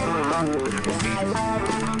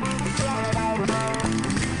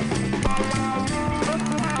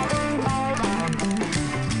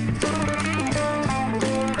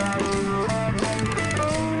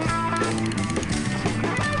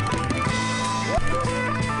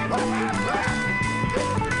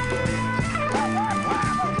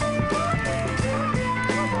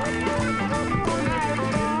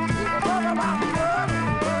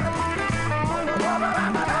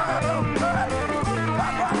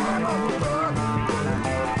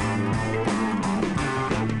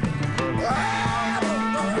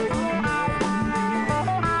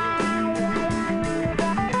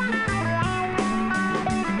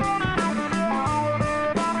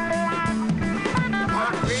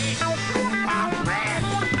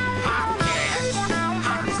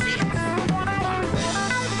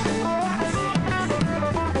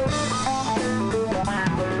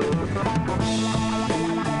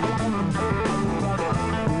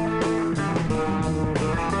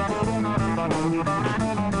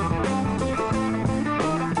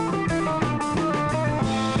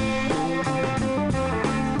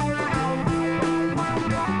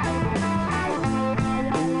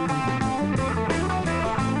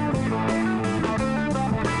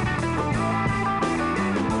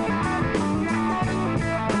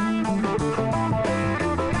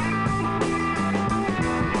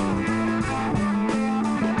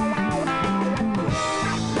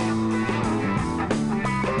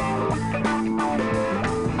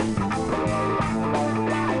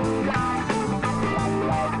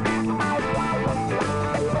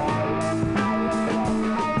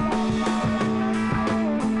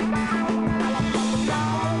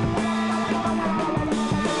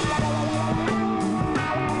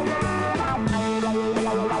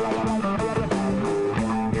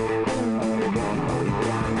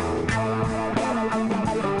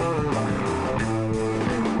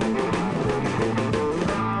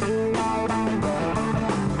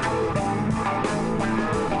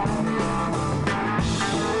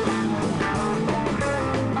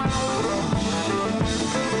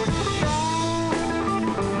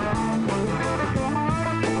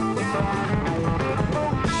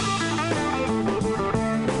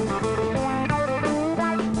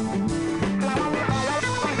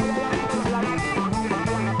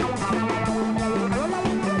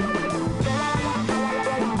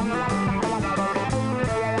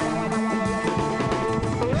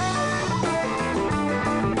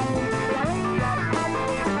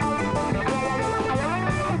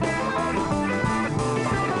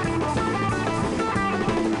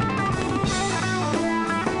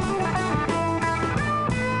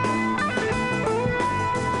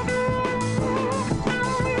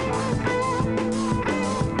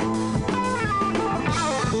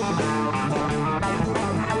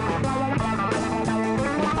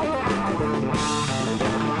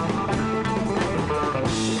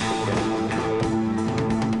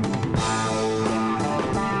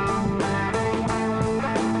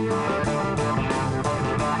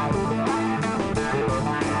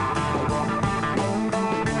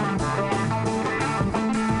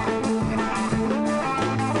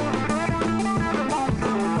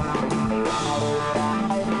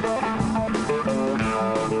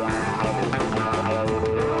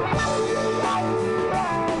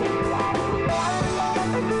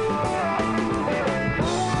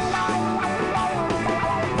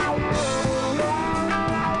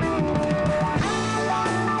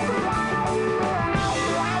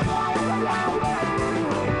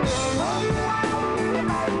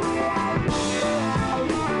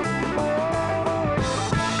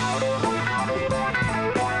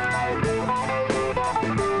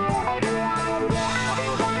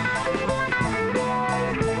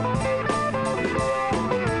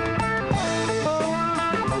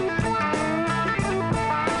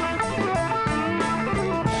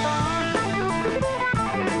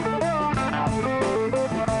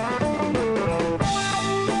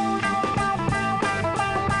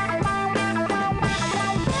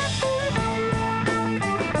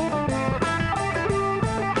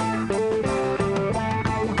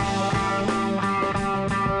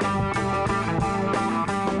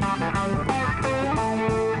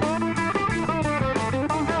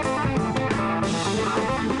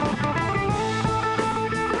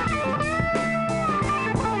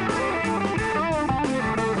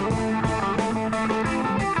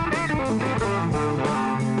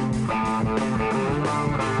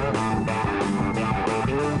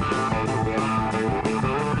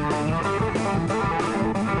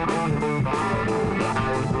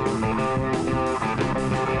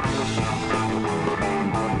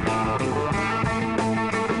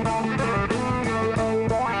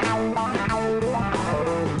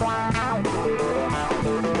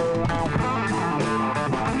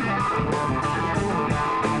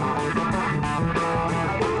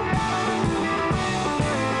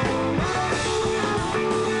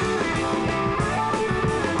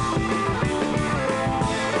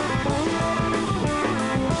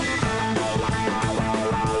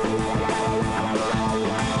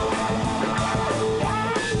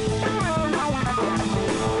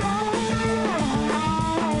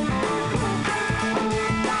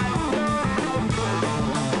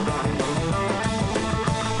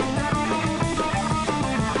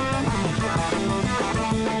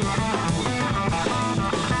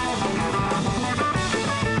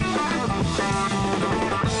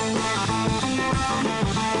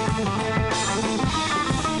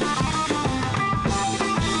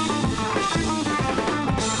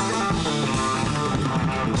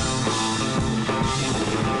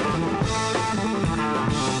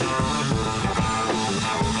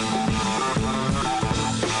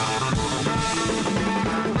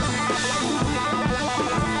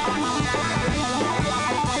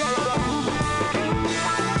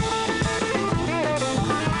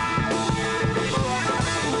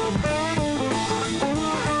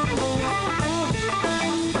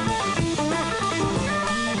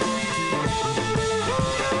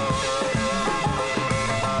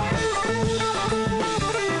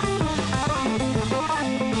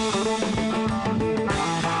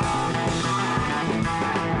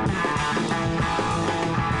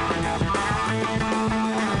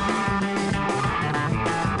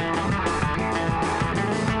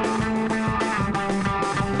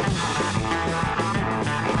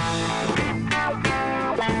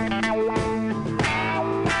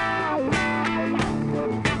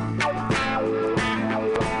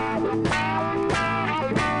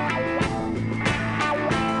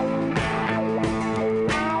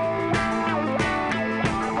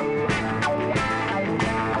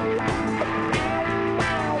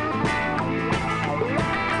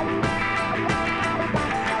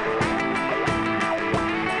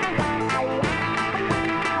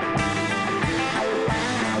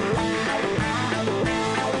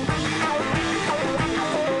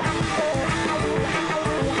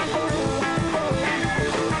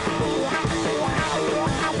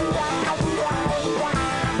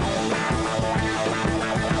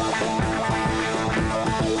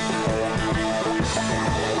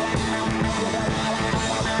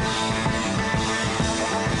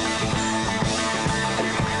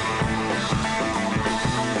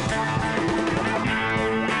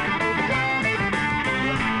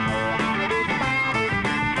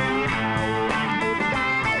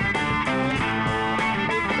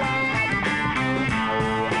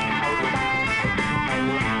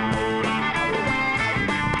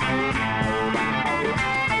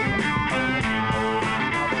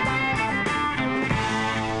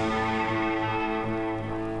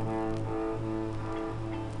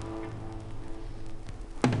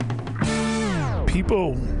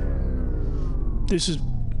people. This is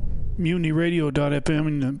MutinyRadio.fm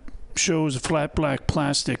and the show is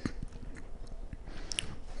FlatBlackPlastic.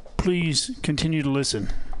 Please continue to listen.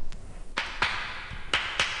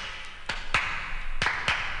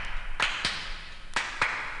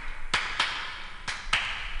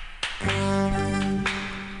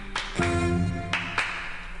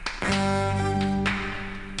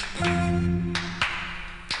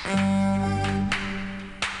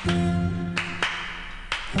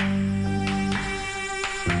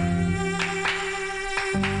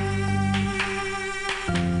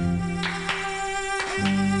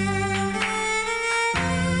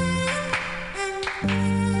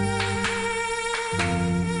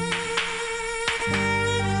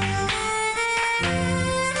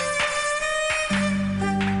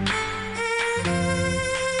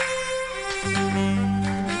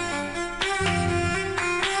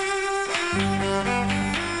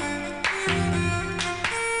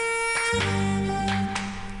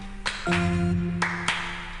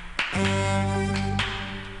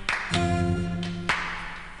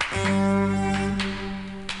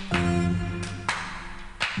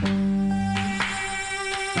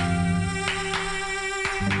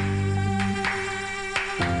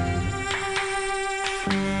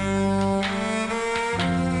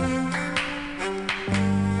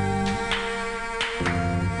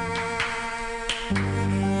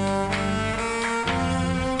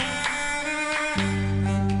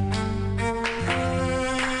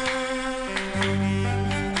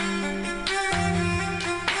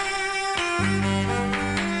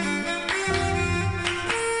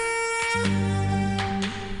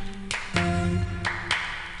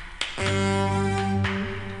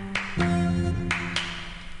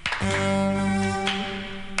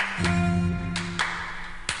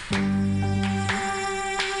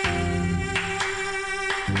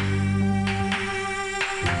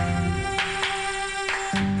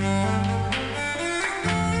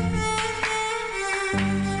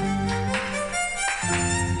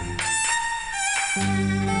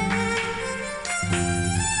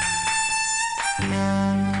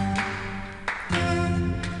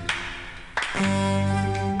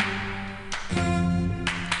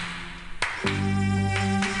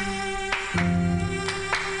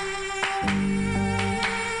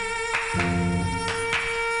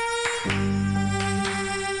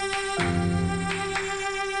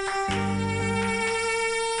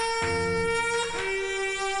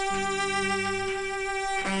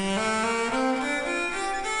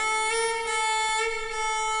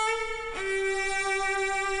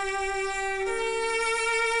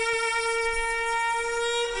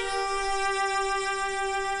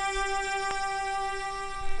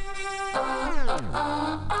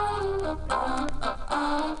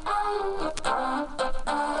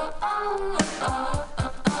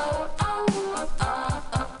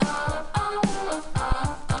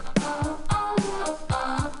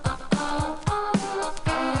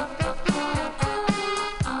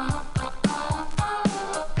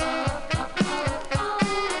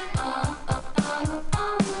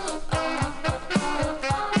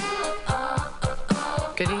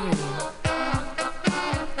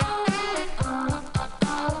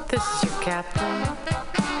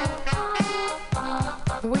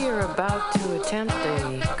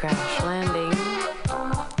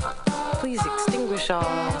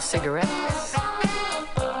 Cigarettes.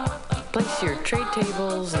 Place your tray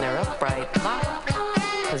tables in their upright lock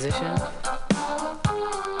position.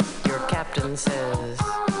 Your captain says,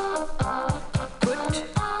 put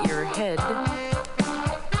your head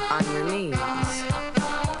on your knees.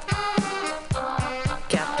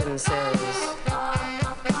 Captain says,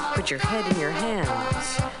 put your head in your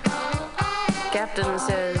hands. Captain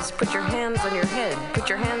says, put your hands on your head. Put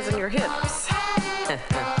your hands on your hips.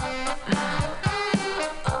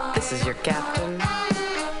 This is your captain.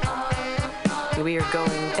 We are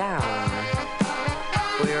going down.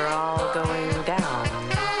 We are all going down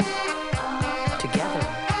together.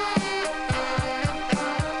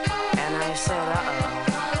 And I said, uh-oh,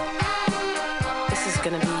 this is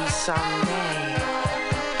gonna be someday.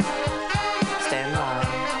 Stand by.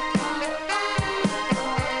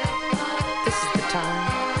 This is the time.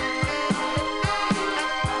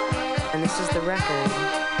 And this is the record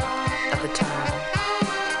of the time.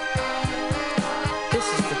 This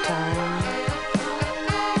is the time.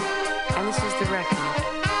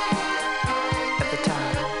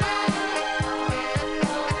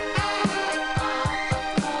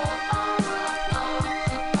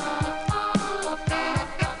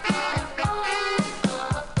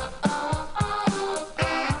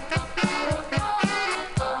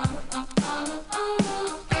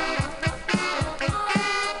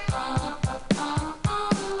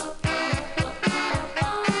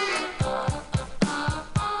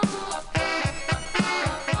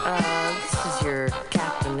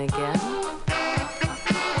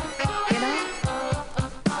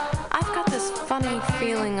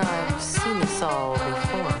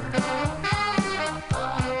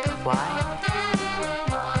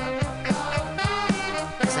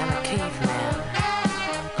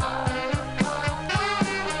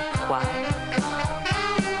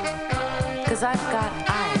 I've got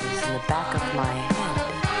eyes in the back of my head.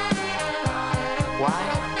 Why?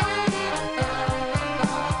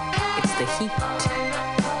 It's the heat.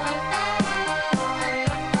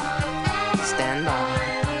 Stand by.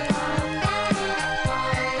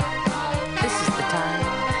 This is the time.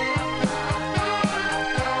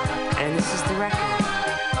 And this is the record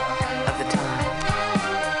of the time.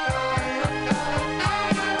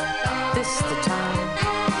 This is the time.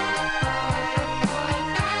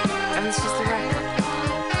 And this is the record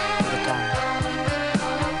of the time.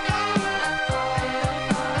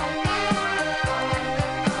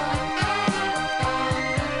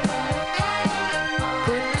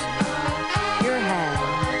 Put your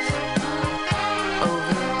hands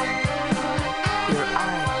over your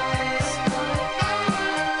eyes.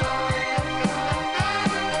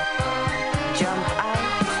 Jump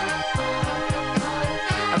out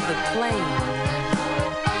of the plane.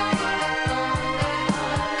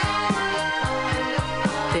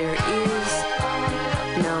 There is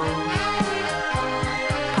no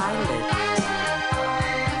pilot.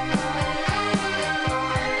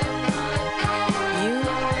 You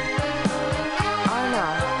are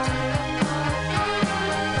not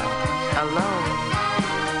alone.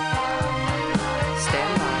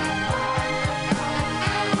 Stand by.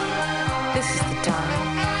 This is the time.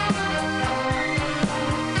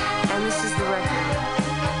 And this is the record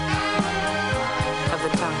of the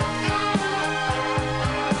time.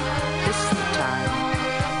 This is the time.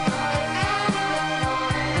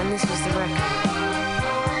 And this is the record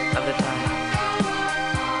of the time.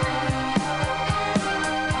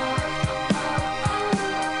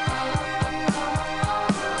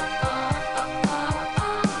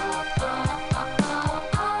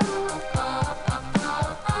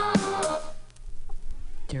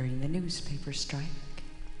 During the newspaper strike,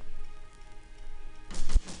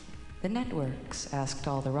 the networks asked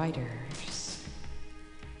all the writers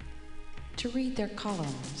to read their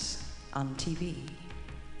columns on TV.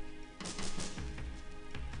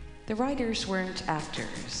 The writers weren't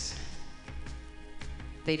actors.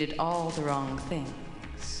 They did all the wrong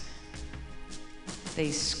things. They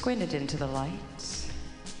squinted into the lights,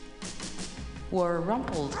 wore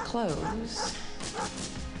rumpled clothes,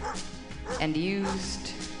 and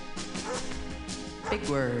used big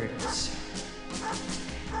words.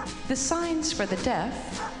 The signs for the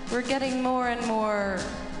deaf were getting more and more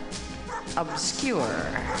obscure.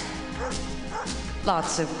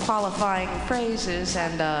 Lots of qualifying phrases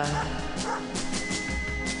and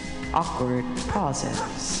awkward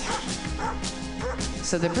pauses.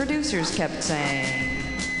 So the producers kept saying,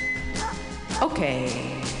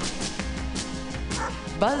 okay,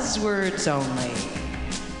 buzzwords only.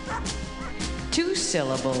 2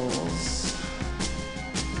 syllables,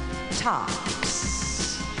 tops.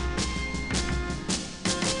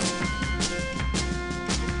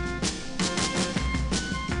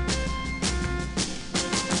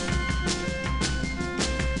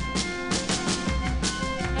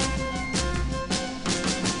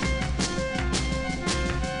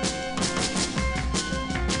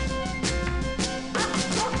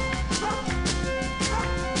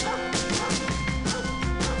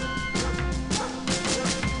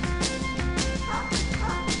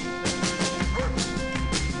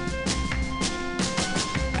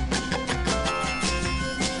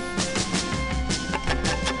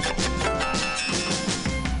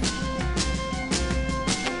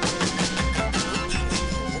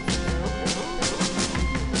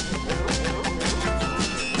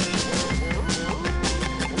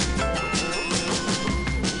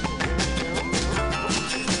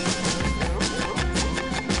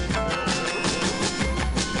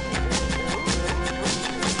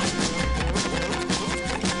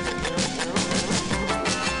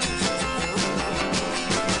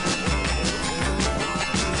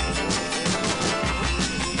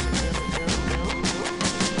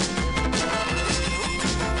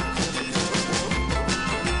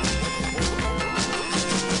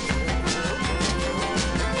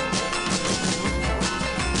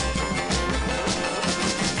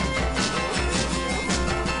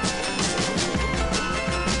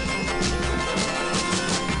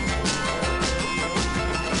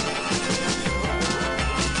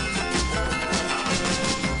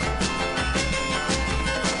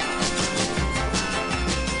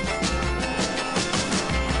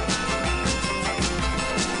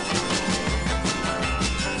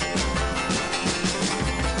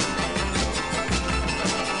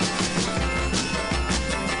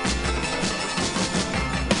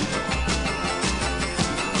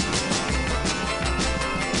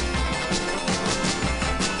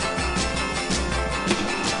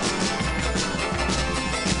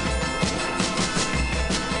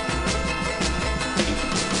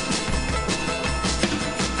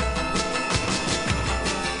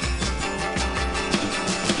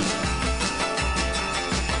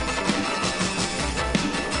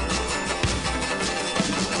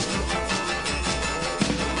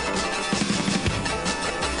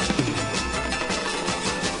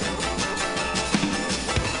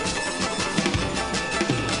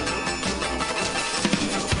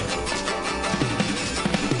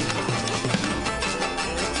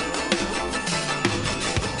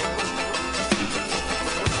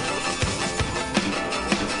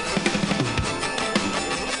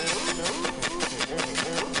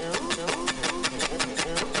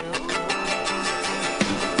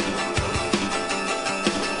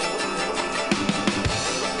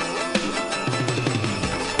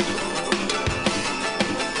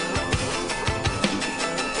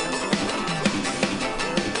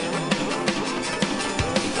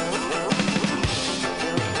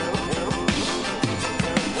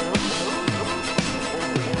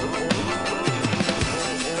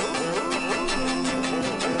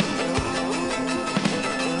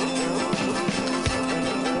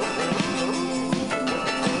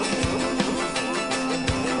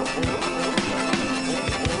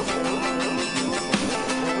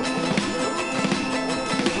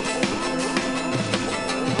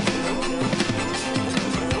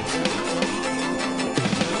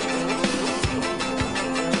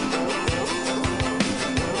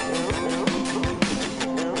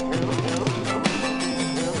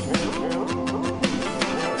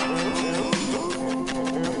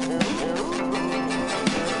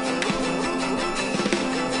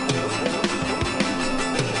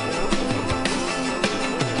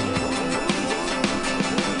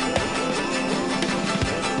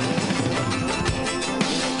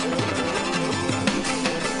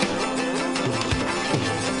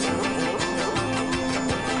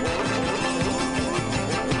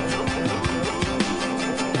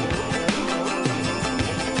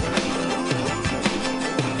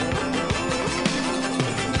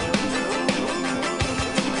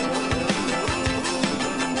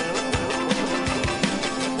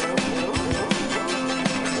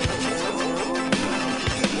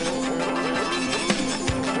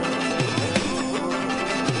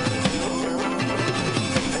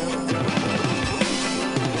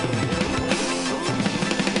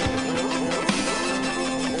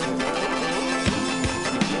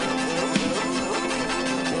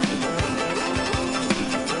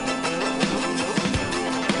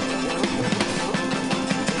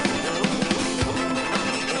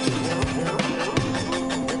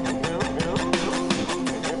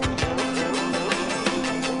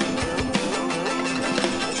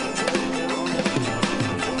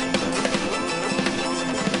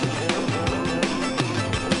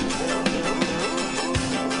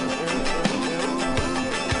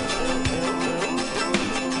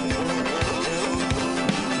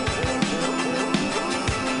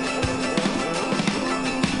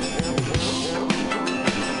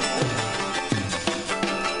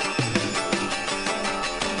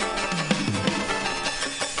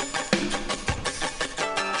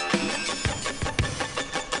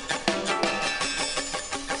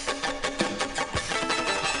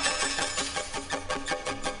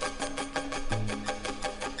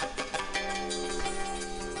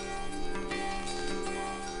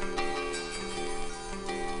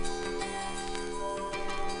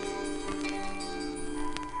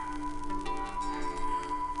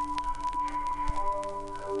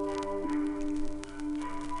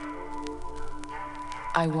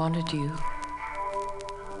 I wanted you.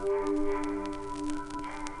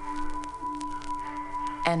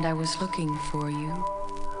 And I was looking for you.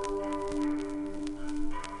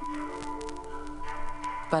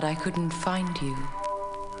 But I couldn't find you.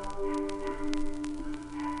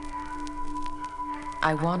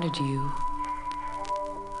 I wanted you.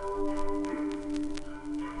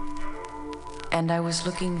 And I was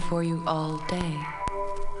looking for you all day.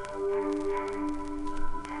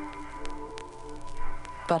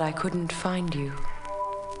 But I couldn't find you.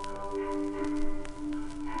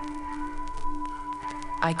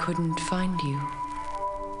 I couldn't find you.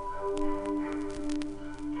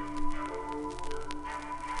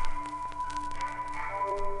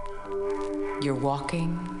 You're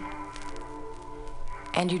walking,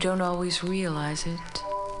 and you don't always realize it,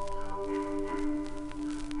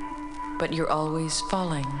 but you're always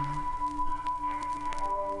falling.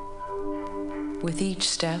 With each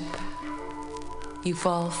step, you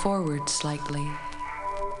fall forward slightly,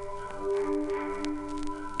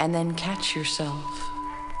 and then catch yourself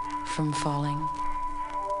from falling.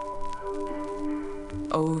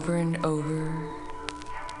 Over and over,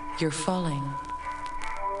 you're falling,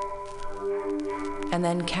 and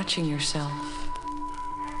then catching yourself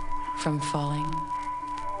from falling.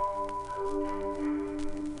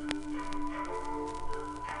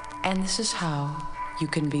 And this is how you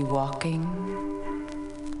can be walking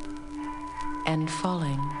and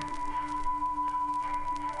falling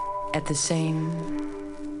at the same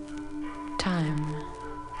time.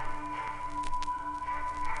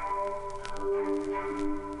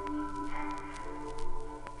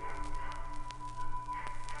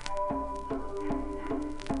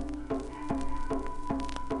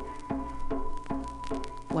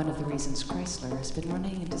 One of the reasons Chrysler has been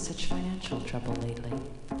running into such financial trouble lately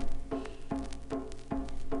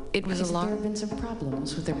It was a lot. There have been some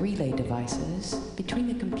problems with the relay devices between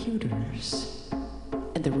the computers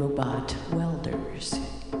and the robot welders.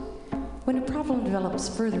 When a problem develops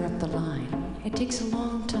further up the line, it takes a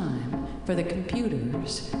long time for the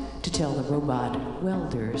computers to tell the robot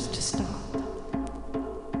welders to stop.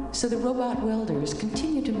 So the robot welders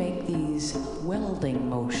continue to make these welding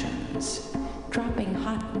motions, dropping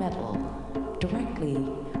hot metal directly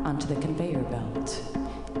onto the conveyor belt,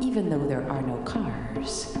 even though there are no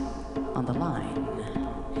cars on the line,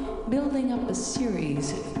 building up a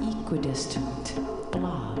series of equidistant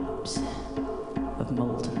blobs of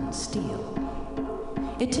molten steel.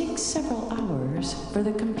 It takes several hours for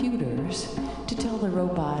the computers to tell the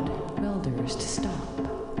robot welders to stop,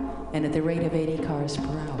 and at the rate of 80 cars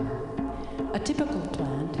per hour, a typical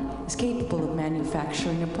plant is capable of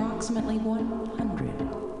manufacturing approximately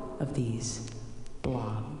 100 of these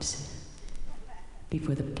blobs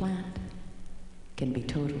before the plant can be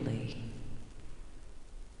totally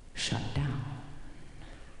shut down.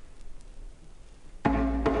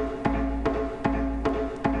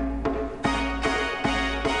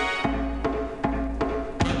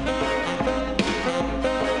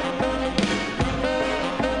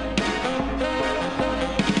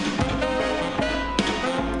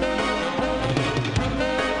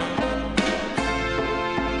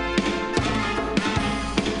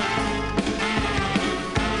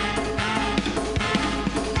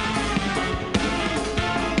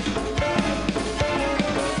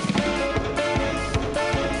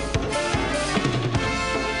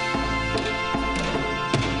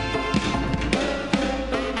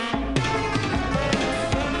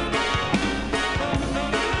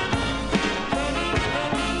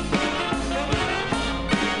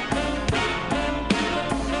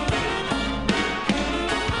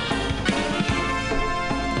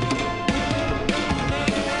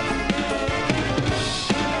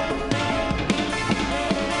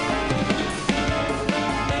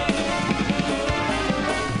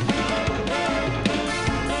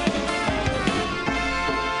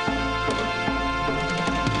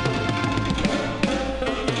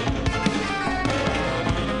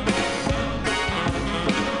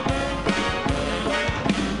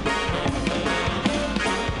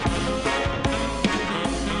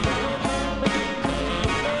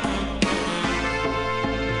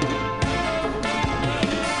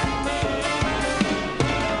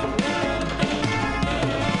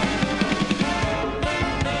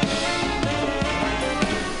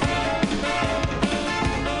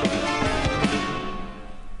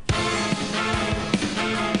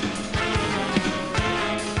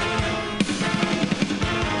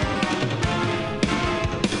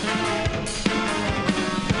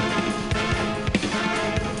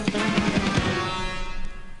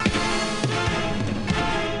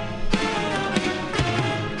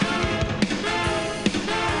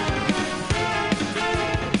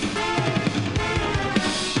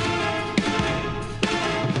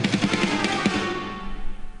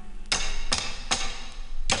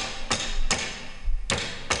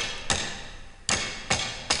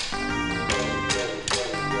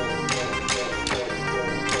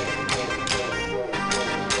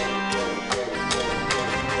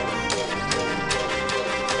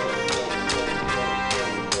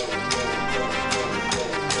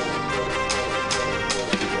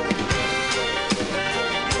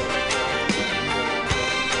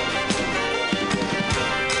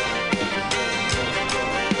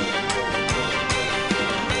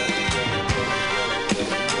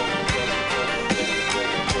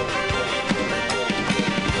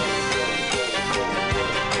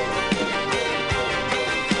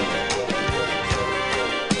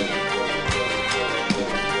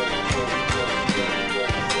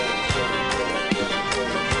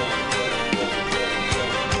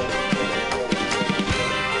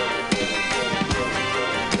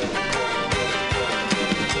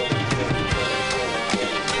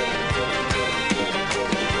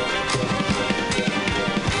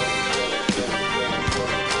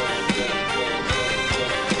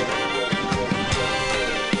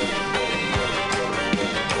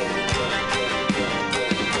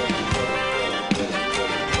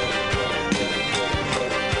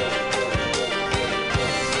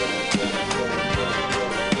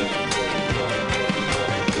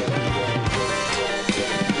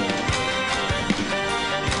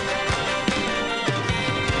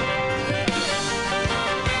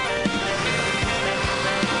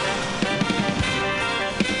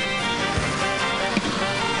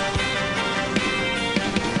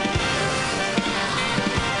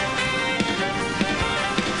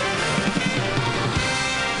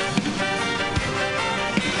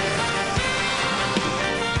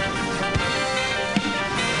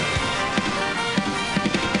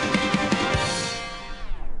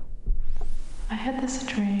 had this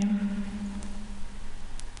dream,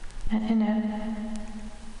 and in it,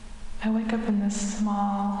 I wake up in this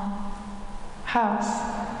small house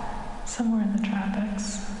somewhere in the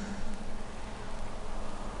tropics.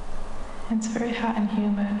 It's very hot and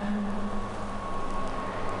humid,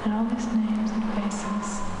 and all these names and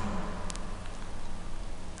faces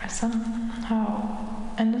are somehow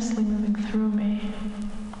endlessly moving through me.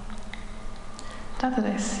 Not that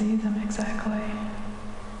I see them exactly.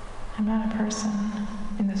 I'm not a person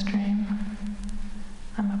in this dream.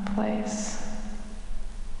 I'm a place.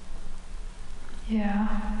 Yeah,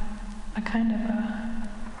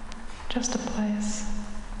 just a place.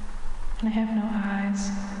 And I have no eyes,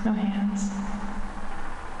 no hands.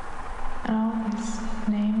 And all these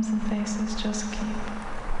names and faces just keep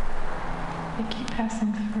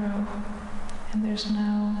passing through. And there's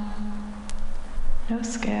no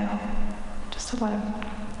scale, just a lot of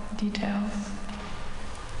details.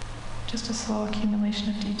 Just a slow accumulation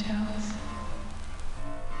of details.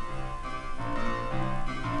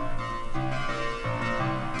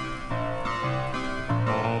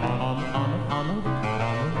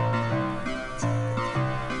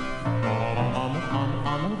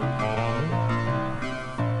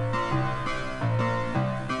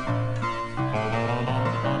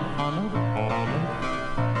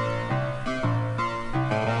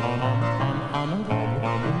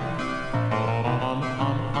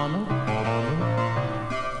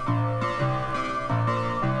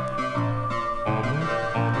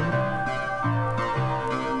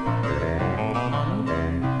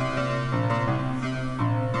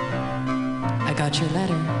 Your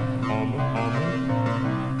letter.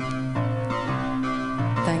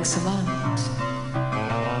 Thanks a lot.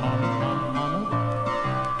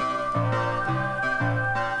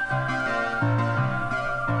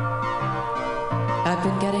 I've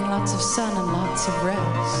been getting lots of sun and lots of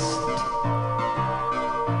rest.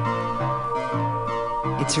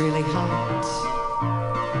 It's really hot.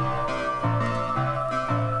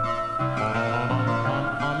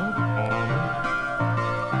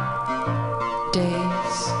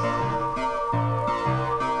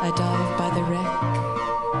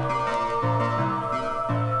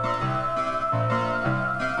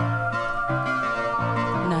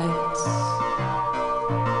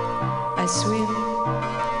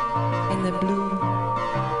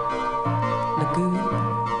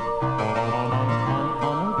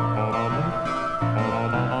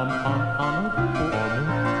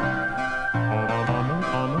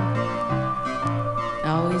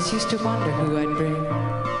 Used to wonder who I'd bring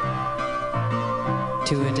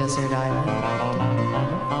to a desert island.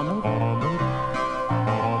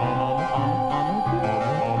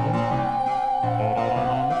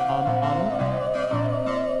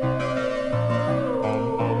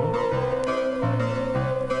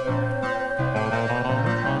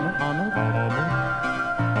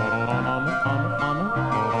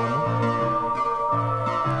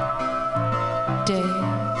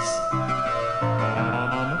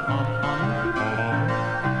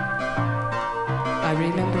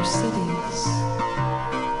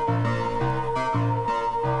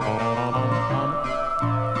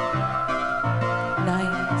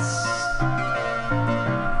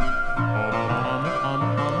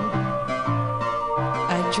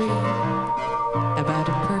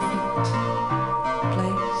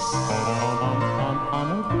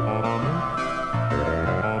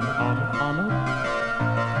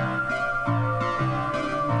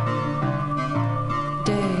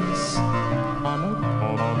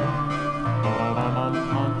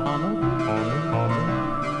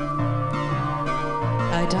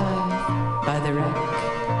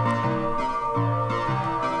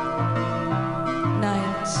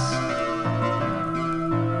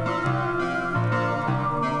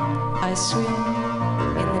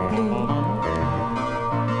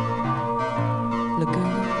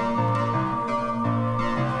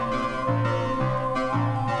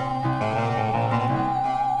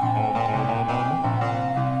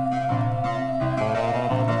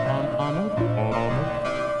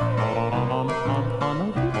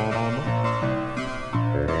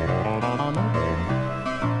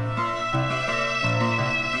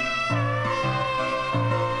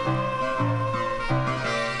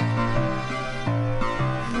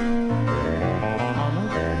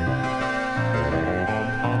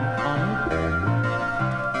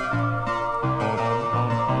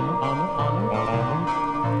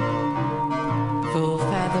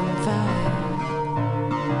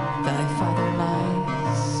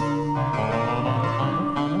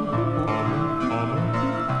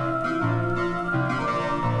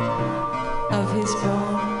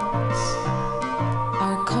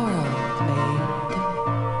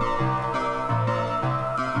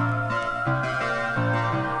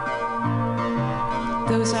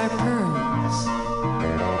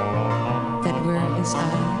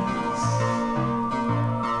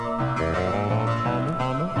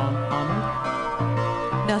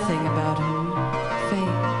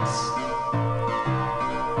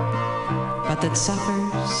 that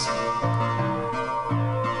suffers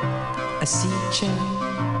a sea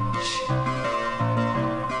change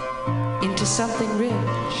into something rich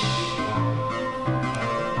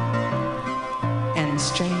and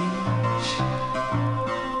strange.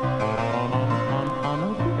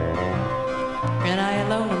 And I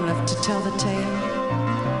alone am left to tell the tale.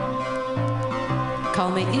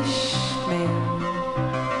 Call me Ishmael.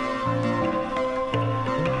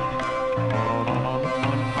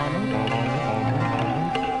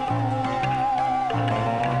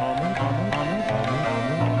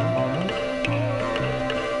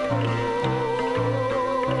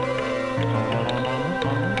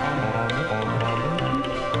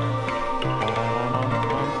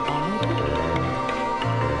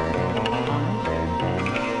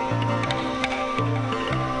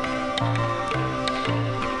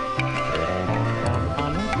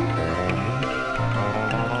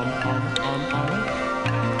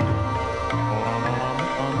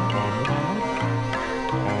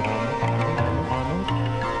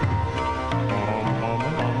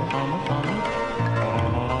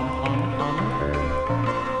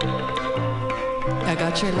 I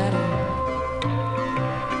got your letter.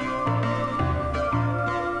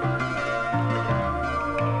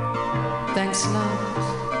 Thanks a lot.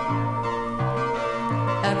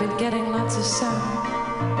 I've been getting lots of sun.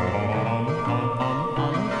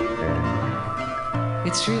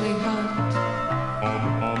 It's really hot.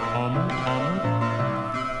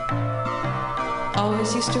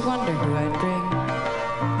 Always used to wonder who I'd bring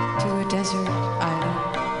to a desert island.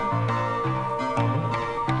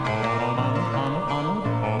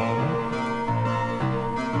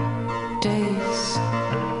 Days.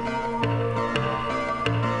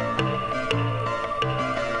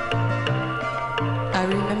 I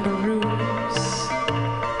remember rooms,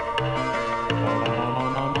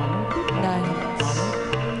 nights.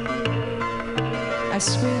 I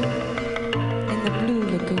swim in the blue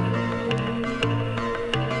lagoon.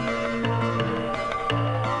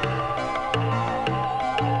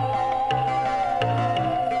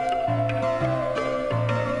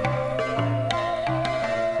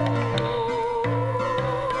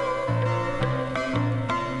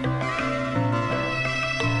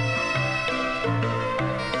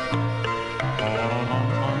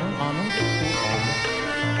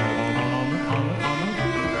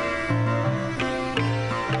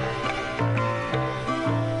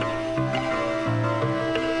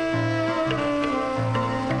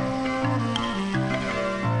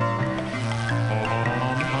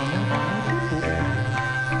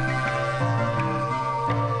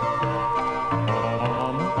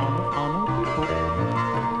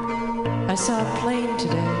 I saw a plane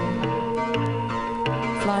today,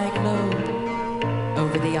 flying low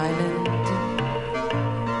over the island.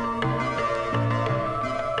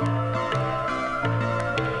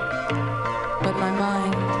 But my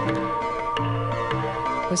mind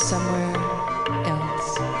was somewhere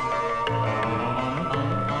else.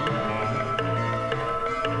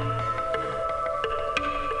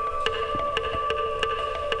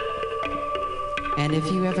 And if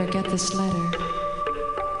you ever get this letter,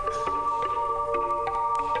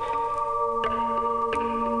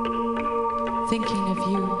 thinking of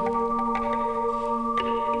you,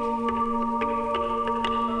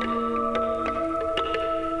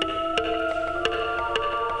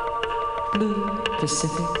 Blue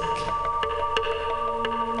Pacific,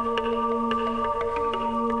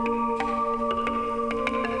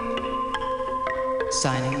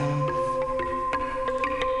 signing off.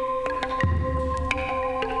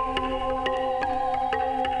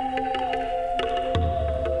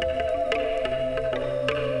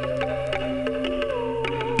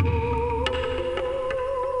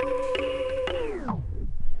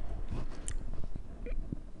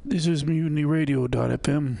 This is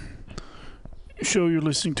MutinyRadio.fm. The show you're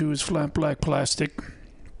listening to is FlatBlackPlastic,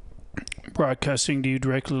 broadcasting to you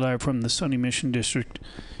directly live from the Sunny Mission District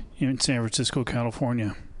in San Francisco,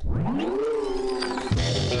 California.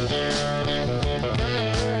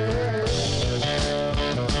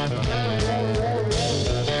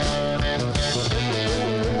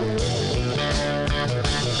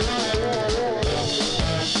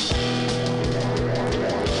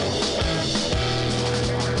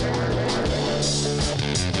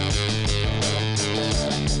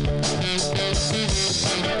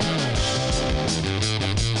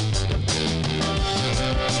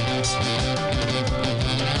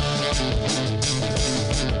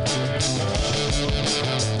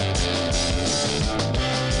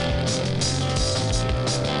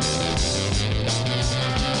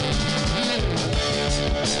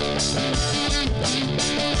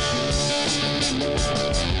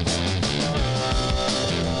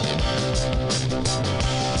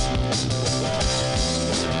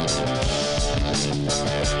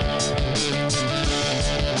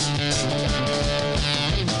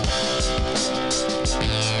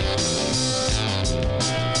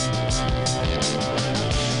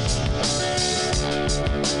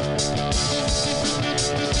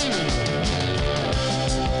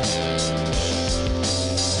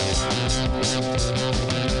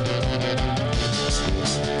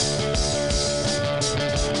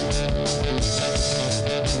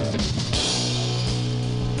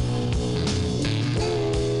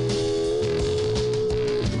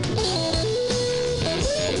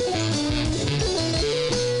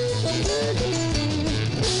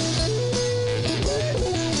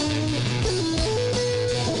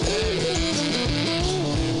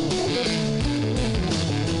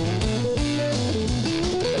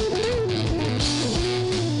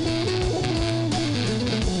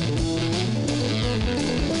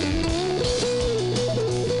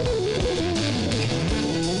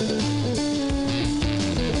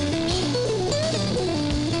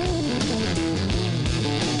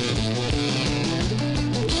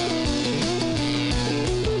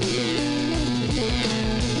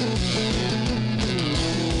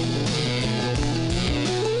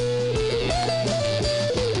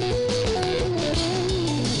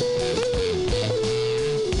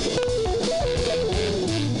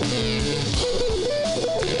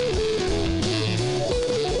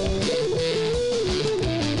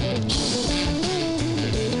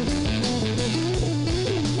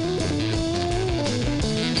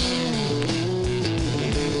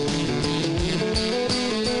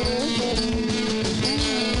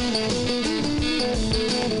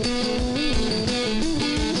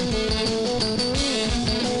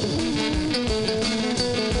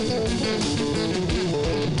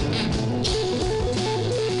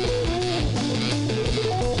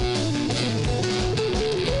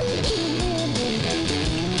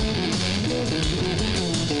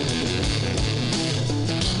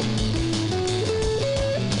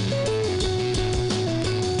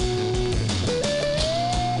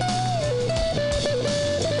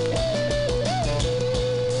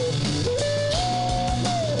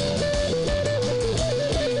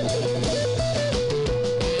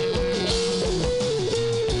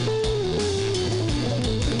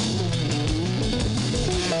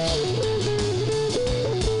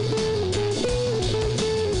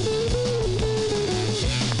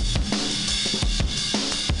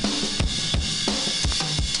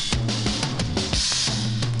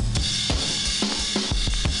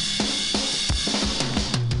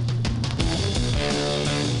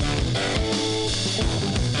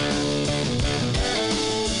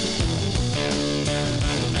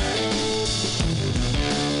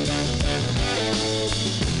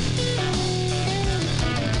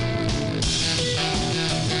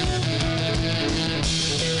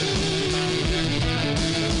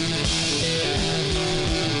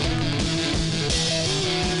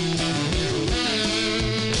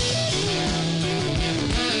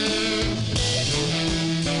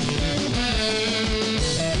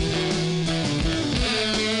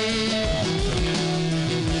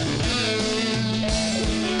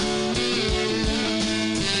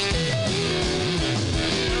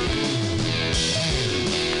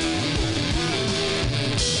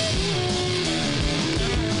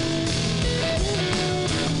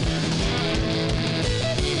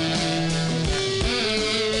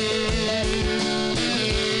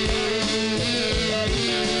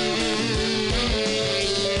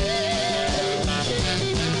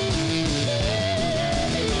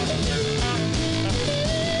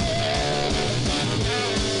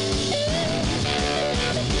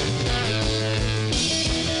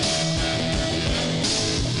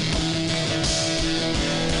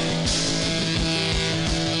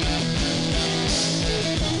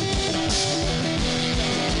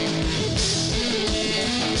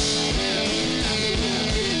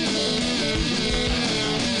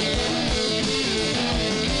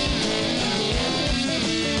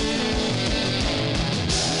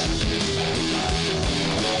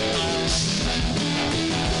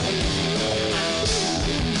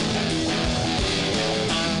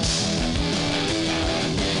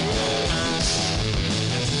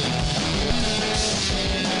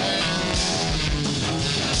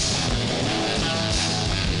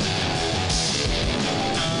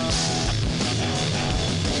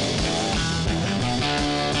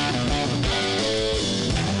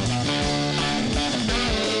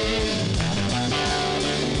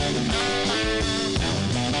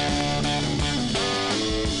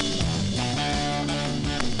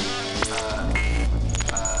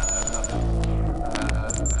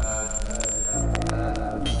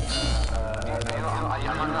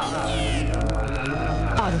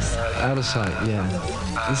 of sight. Out of sight,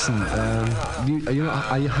 yeah. Listen,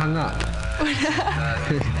 are you hung up? What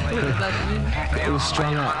does that mean? It was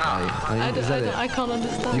strung up. I can't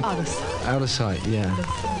understand. Out of sight. Out of sight, yeah.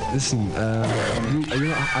 Listen,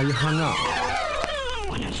 are you hung up?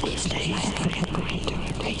 One of these days, I'm going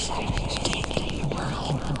to taste the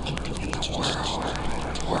world.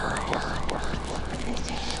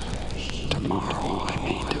 Tomorrow I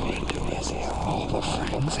may do it with all the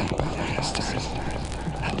Franks and bastards.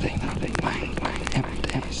 Nothing blank,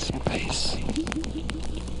 empty space.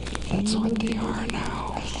 That's what they are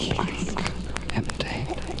now. Blank, empty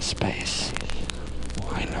space.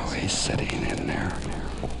 I know he's sitting in there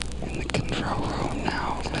in the control room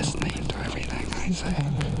now, listening to everything I say,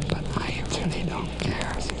 but I really don't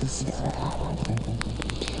care.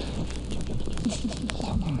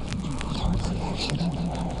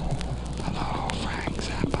 Hello, Frank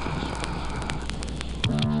Zappa.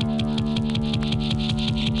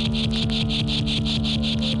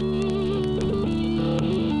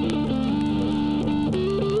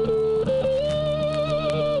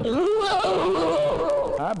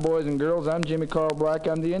 Hi, boys and girls. I'm Jimmy Carl Black.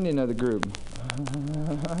 I'm the Indian of the group.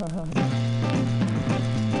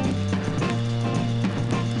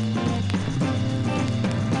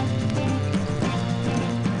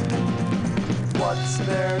 What's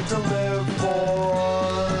there to live for?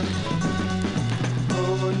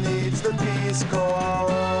 Who needs the Peace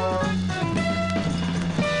Corps?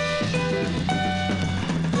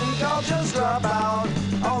 Think I'll just drop out.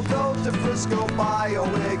 I'll go to Frisco, buy a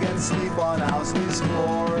wig, and sleep on Owsley's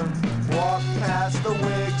floor. Walk past the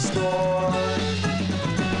wig store.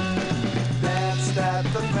 Danced at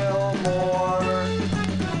the Fillmore.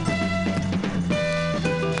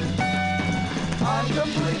 I'm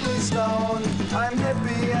completely stoned. I'm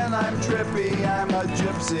hippie and I'm trippy. I'm a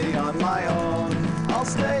gypsy on my own. I'll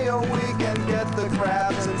stay a week and get the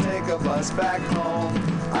crabs and take a bus back home.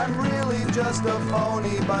 I'm really just a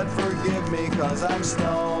phony, but forgive me 'cause I'm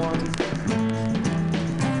stoned.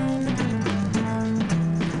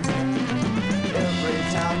 Every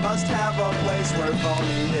town must have a place where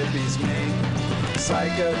phony hippies meet.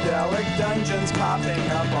 Psychedelic dungeons popping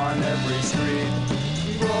up on every street.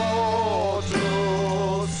 Go to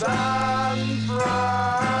San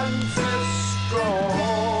Francisco.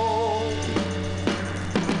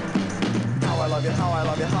 How I love you, how I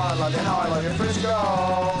love you, how I love you, how I love you, Frisco.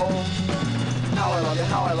 How I love you,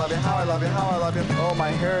 how I love you, how I love you, how I love you. Oh, my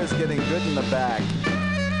hair is getting good in the back.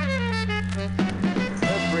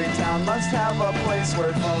 Every town must have a place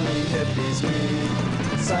where phony hippies meet.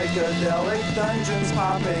 Psychedelic dungeons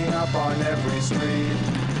popping up on every street.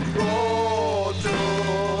 Go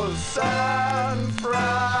to San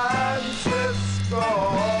Francisco.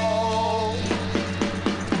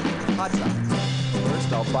 Hot shot. First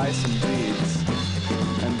I'll buy some beads,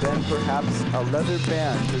 and then perhaps a leather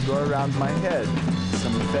band to go around my head,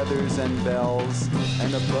 some feathers and bells,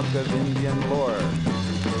 and a book of Indian lore.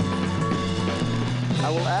 I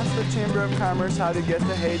will ask the Chamber of Commerce how to get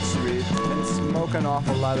to Haight Street and smoke an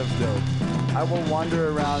awful lot of dope. I will wander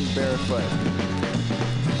around barefoot.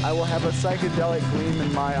 I will have a psychedelic gleam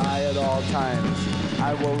in my eye at all times.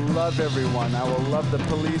 I will love everyone. I will love the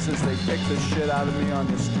police as they kick the shit out of me on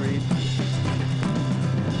the street.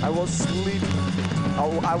 I will sleep.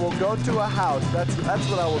 I will go to a house. That's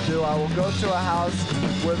what I will do. I will go to a house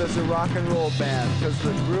where there's a rock and roll band, because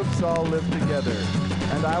the groups all live together.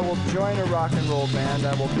 And I will join a rock and roll band.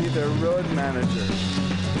 I will be their road manager.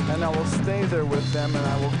 And I will stay there with them, and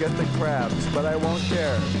I will get the crabs, but I won't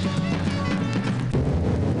care.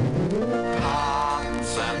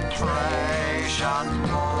 Concentration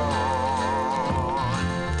mode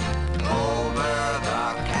over the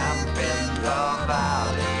camp in the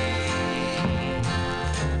valley.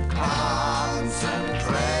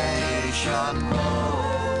 Concentration mode.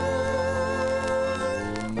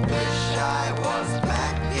 Wish I was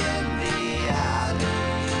back in the alley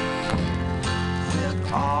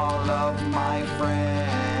with all of my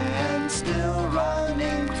friends still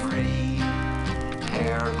running free.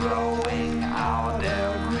 Hair growing out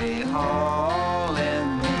every hole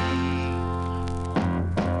in me.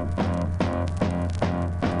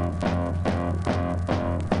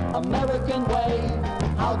 American way,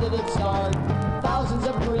 how did it start? Thousands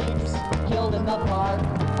of Greeks killed in the park.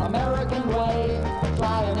 American way,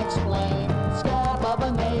 try and explain. Scab of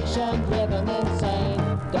a nation driven insane.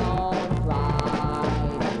 Don't fly,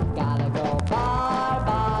 gotta go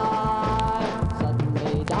bye-bye.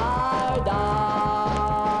 Suddenly die.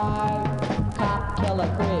 Cop killer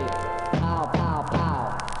creep, pow, pow, pow.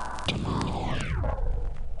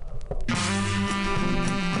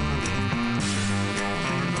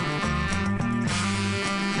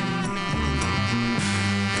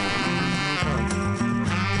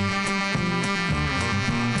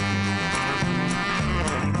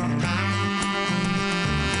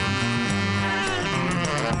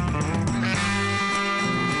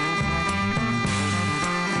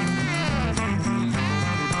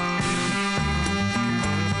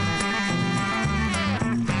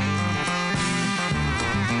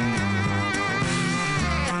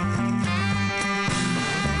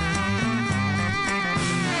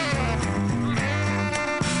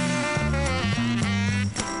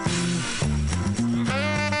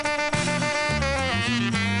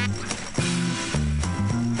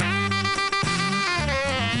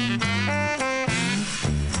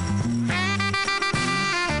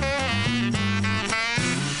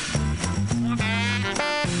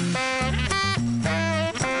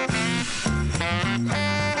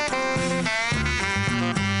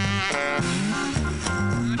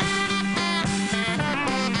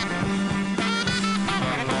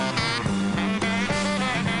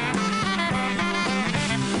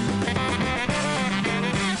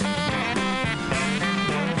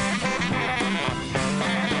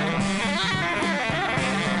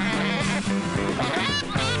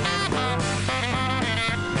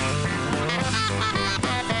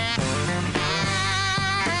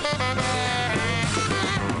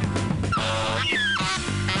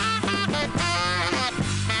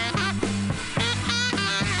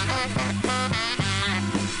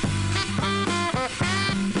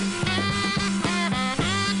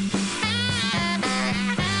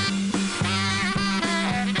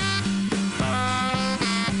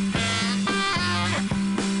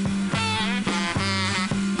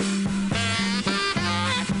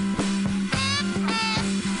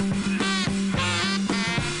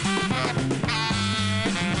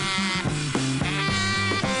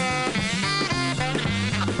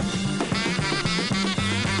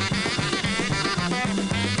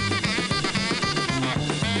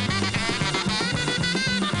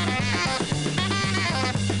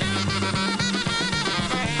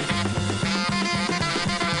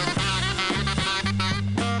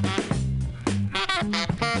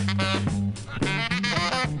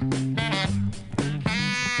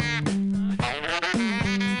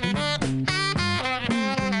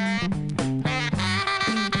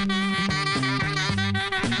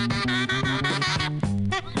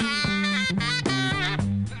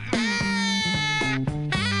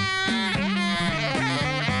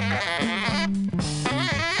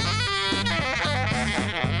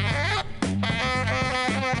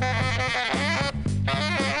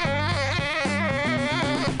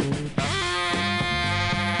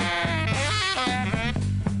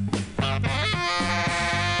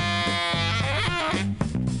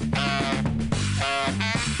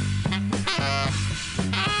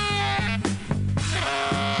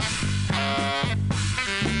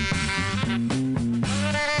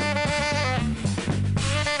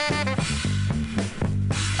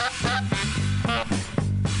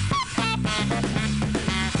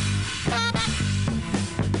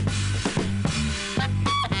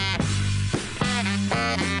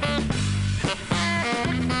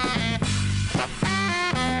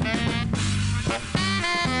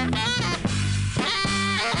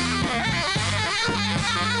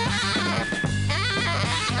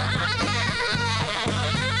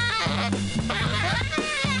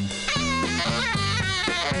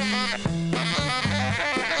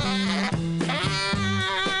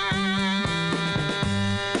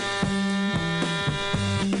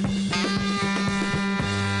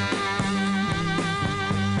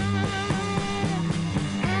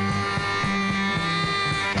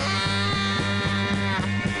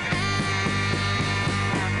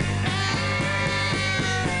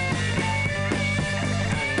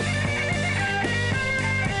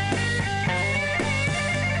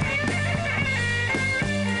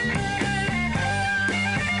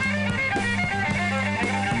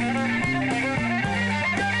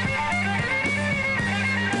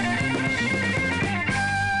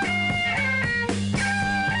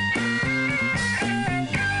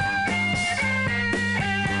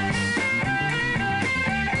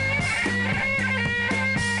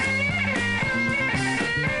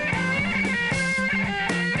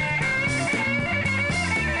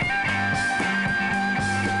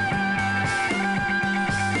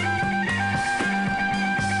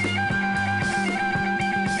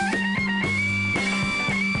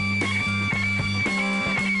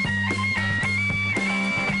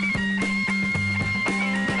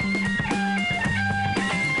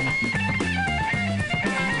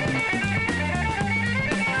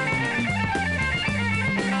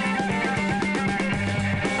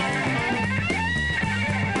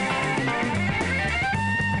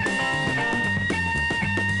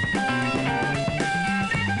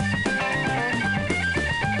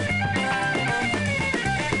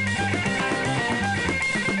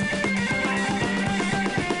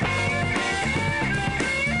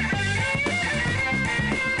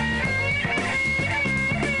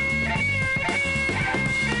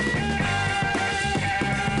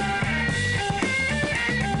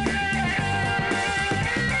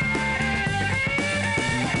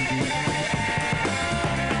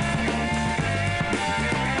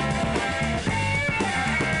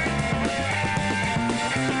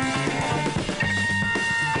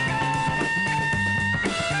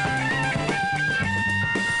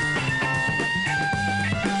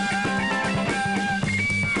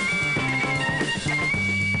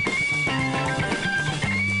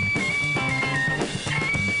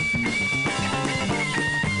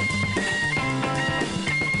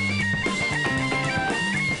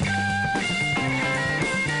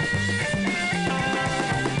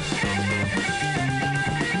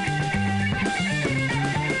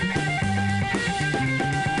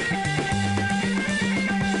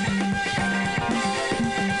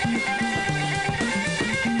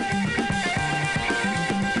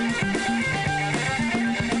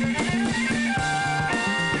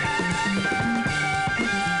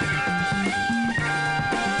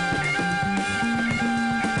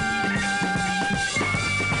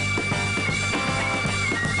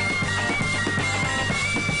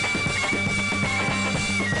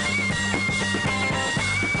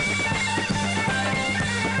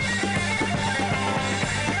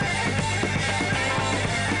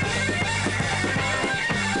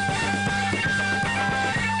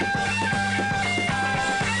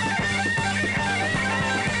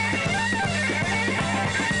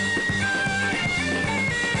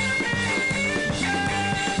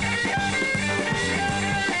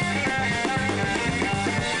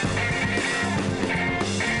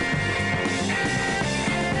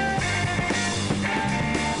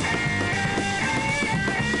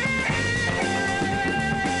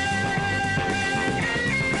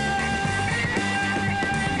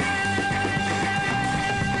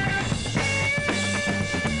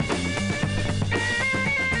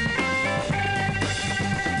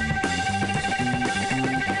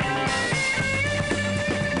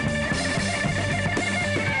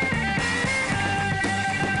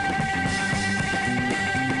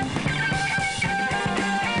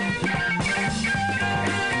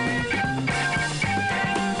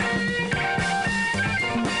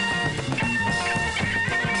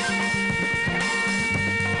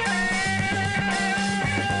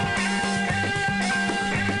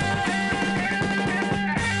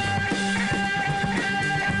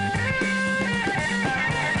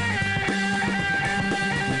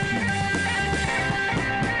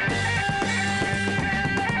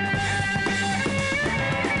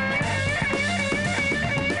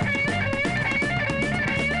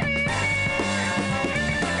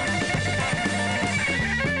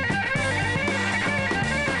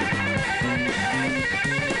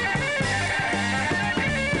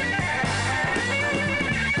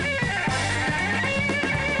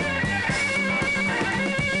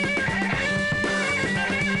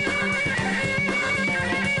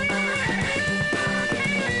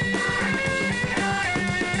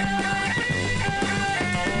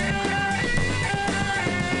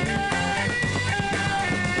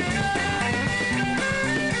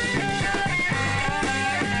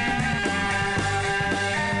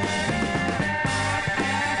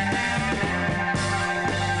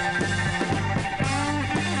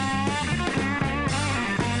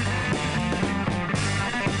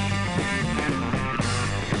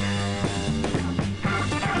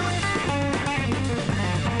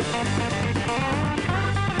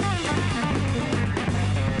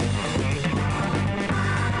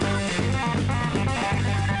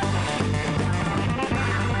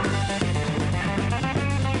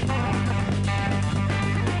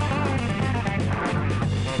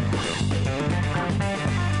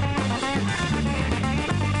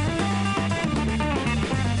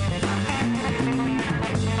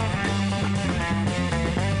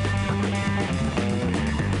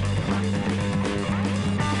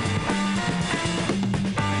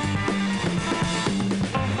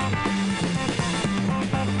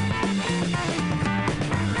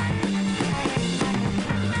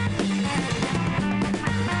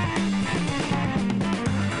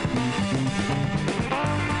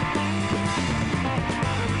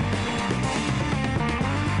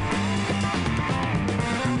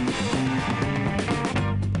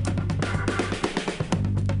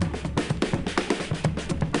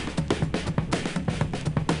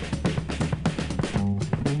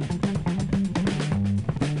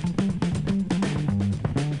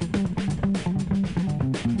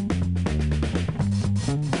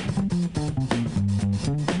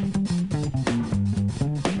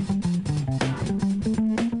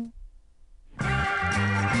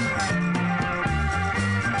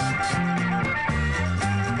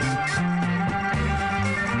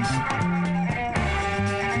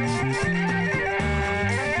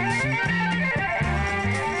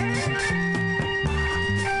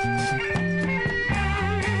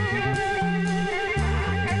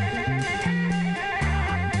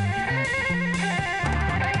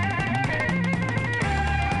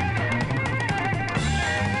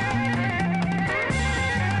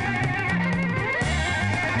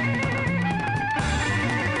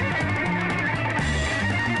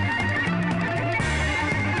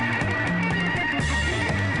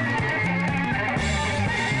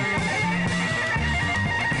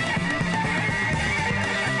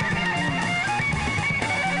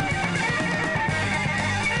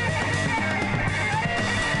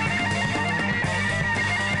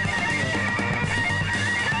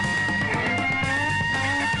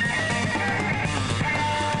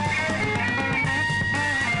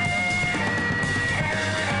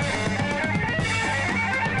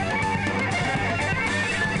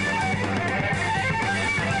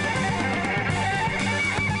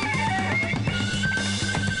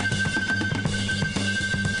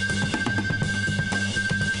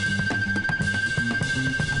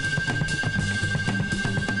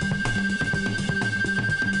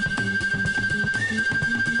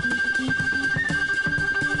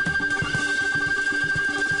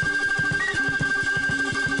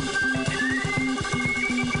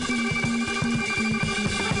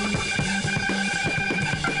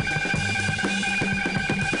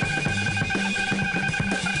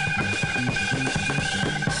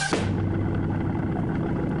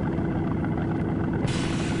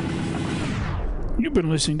 You've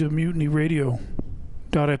been listening to MutinyRadio.fm.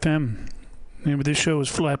 The name of this show is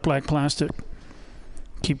Flat Black Plastic.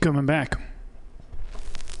 Keep coming back.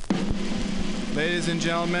 Ladies and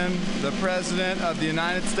gentlemen, the President of the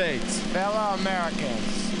United States. Fellow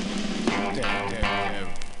Americans.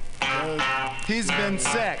 He's been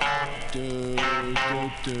sick. And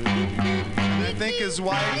I think his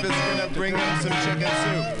wife is going to bring him some chicken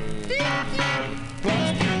soup.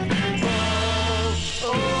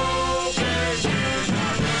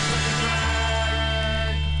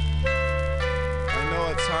 I know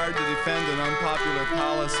it's hard to defend an unpopular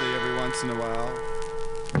policy every once in a while.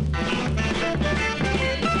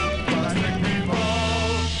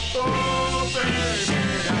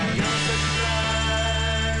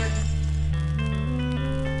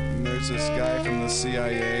 And there's this guy from the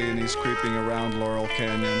CIA, and he's creeping around Laurel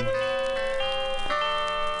Canyon.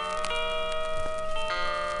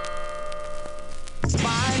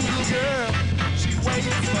 My little girl, she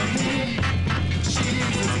waits for me.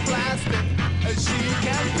 She's as plastic as she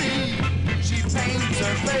can be. She paints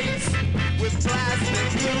her face with plastic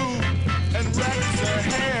glue and wrecks her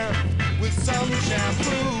hair with some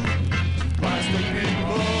shampoo. Plastic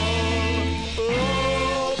people,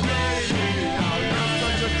 oh baby, how you're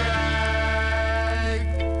such a drag.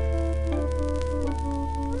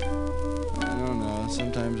 I don't know,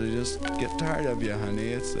 sometimes I just get tired of you,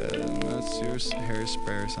 honey. It's that's your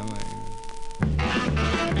hairspray or something.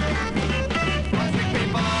 Plastic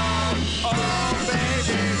people, oh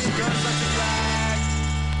baby, you're such a drag.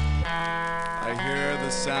 I hear the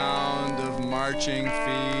sound of marching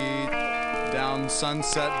feet down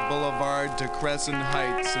Sunset Boulevard to Crescent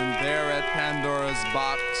Heights, and there at Pandora's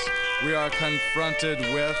box we are confronted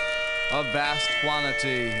with a vast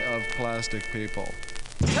quantity of plastic people.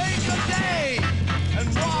 Take a day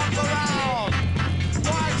and walk